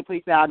gotten to the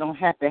place that I don't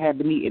have to have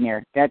the meat in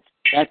there. That's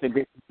a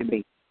great thing to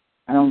be.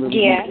 I don't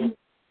really. Yeah.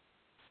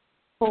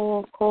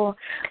 Cool.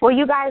 Well,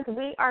 you guys,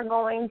 we are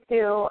going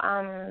to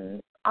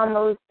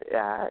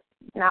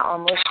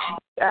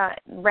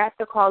wrap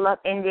the call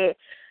up, end it.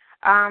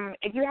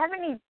 If you have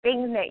any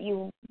things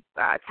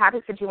that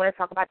topics that you want to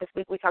talk about this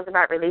week, we talked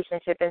about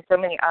relationship and so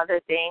many other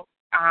things.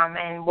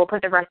 And we'll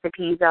put the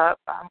recipes up.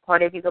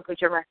 Claudia, if you could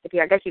put your recipe,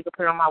 I guess you could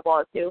put it on my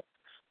wall too.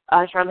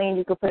 Charlene,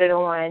 you could put it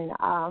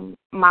on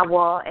my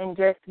wall, and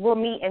we'll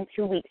meet in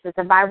 2 weeks. It's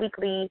a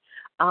bi-weekly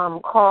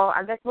call.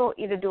 I guess we'll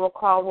either do a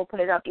call, we'll put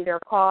it up either a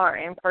call or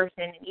in person,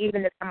 and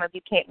even if some of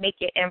you can't make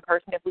it in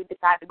person, if we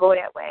decide to go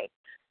that way,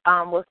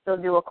 we'll still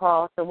do a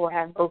call, so we'll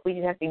have both. We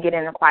just have to get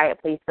in a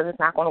quiet place because it's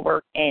not going to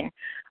work in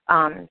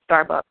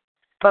Starbucks.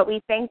 But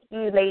we thank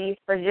you, ladies,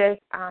 for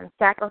just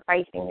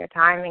sacrificing your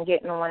time and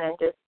getting on and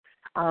just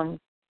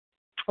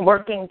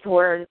working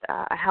towards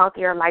a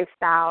healthier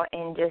lifestyle,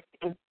 and just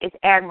it's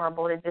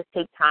admirable to just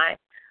take time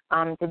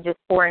to just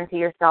pour into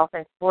yourself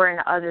and pour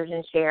into others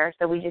and share.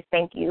 So we just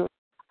thank you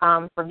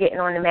for getting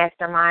on the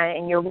Mastermind,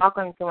 and you're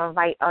welcome to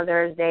invite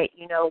others that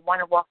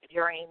want to walk the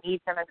journey,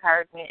 need some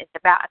encouragement. It's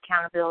about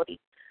accountability,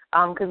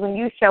 because when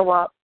you show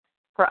up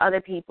for other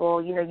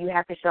people, you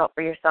have to show up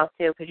for yourself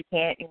too, because you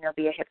can't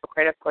be a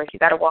hypocrite. Of course, you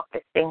got to walk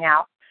this thing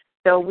out.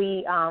 So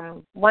we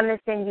want to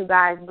send you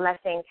guys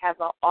blessings. Have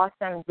an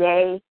awesome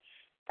day.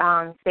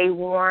 Stay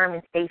warm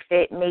and stay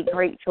fit. Make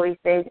great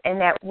choices.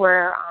 And that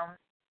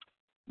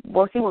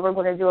we'll see what we're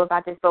going to do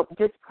about this. But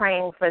just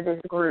praying for this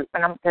group,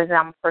 and because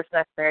I'm a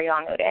personal prayer,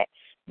 y'all know that.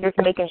 Just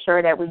making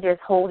sure that we just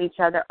hold each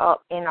other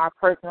up in our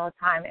personal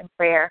time in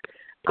prayer.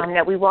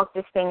 That we walk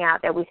this thing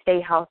out. That we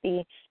stay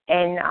healthy.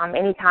 And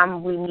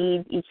anytime we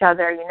need each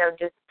other,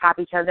 just pop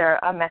each other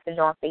a message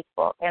on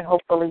Facebook, and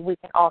hopefully we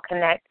can all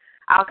connect.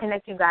 I'll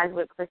connect you guys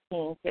with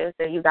Christine, too,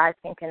 so you guys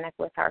can connect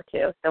with her,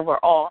 too. So we're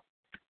all,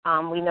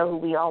 we know who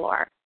we all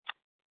are.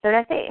 So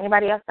that's it.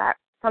 Anybody else got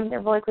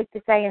something really quick to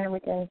say, and then we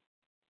can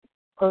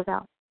close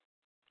out?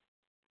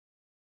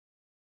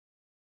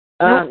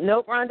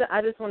 Nope, Rhonda.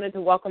 I just wanted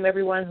to welcome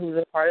everyone who's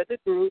a part of the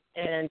group,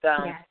 and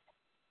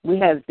we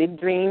have big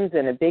dreams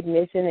and a big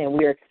mission, and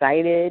we're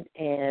excited,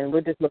 and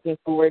we're just looking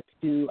forward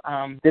to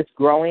this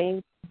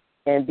growing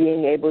and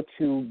being able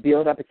to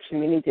build up a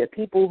community of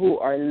people who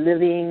are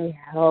living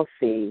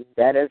healthy.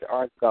 That is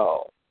our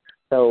goal.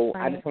 So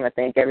I just want to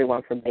thank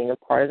everyone for being a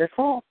part of the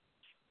call.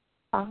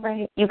 All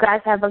right. You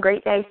guys have a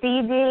great day.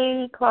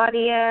 CJ,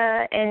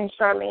 Claudia, and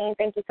Charlene,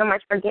 thank you so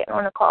much for getting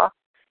on the call.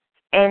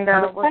 And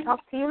we'll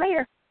talk to you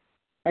later.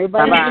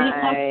 Bye-bye.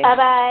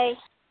 Bye-bye.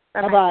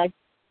 Bye-bye.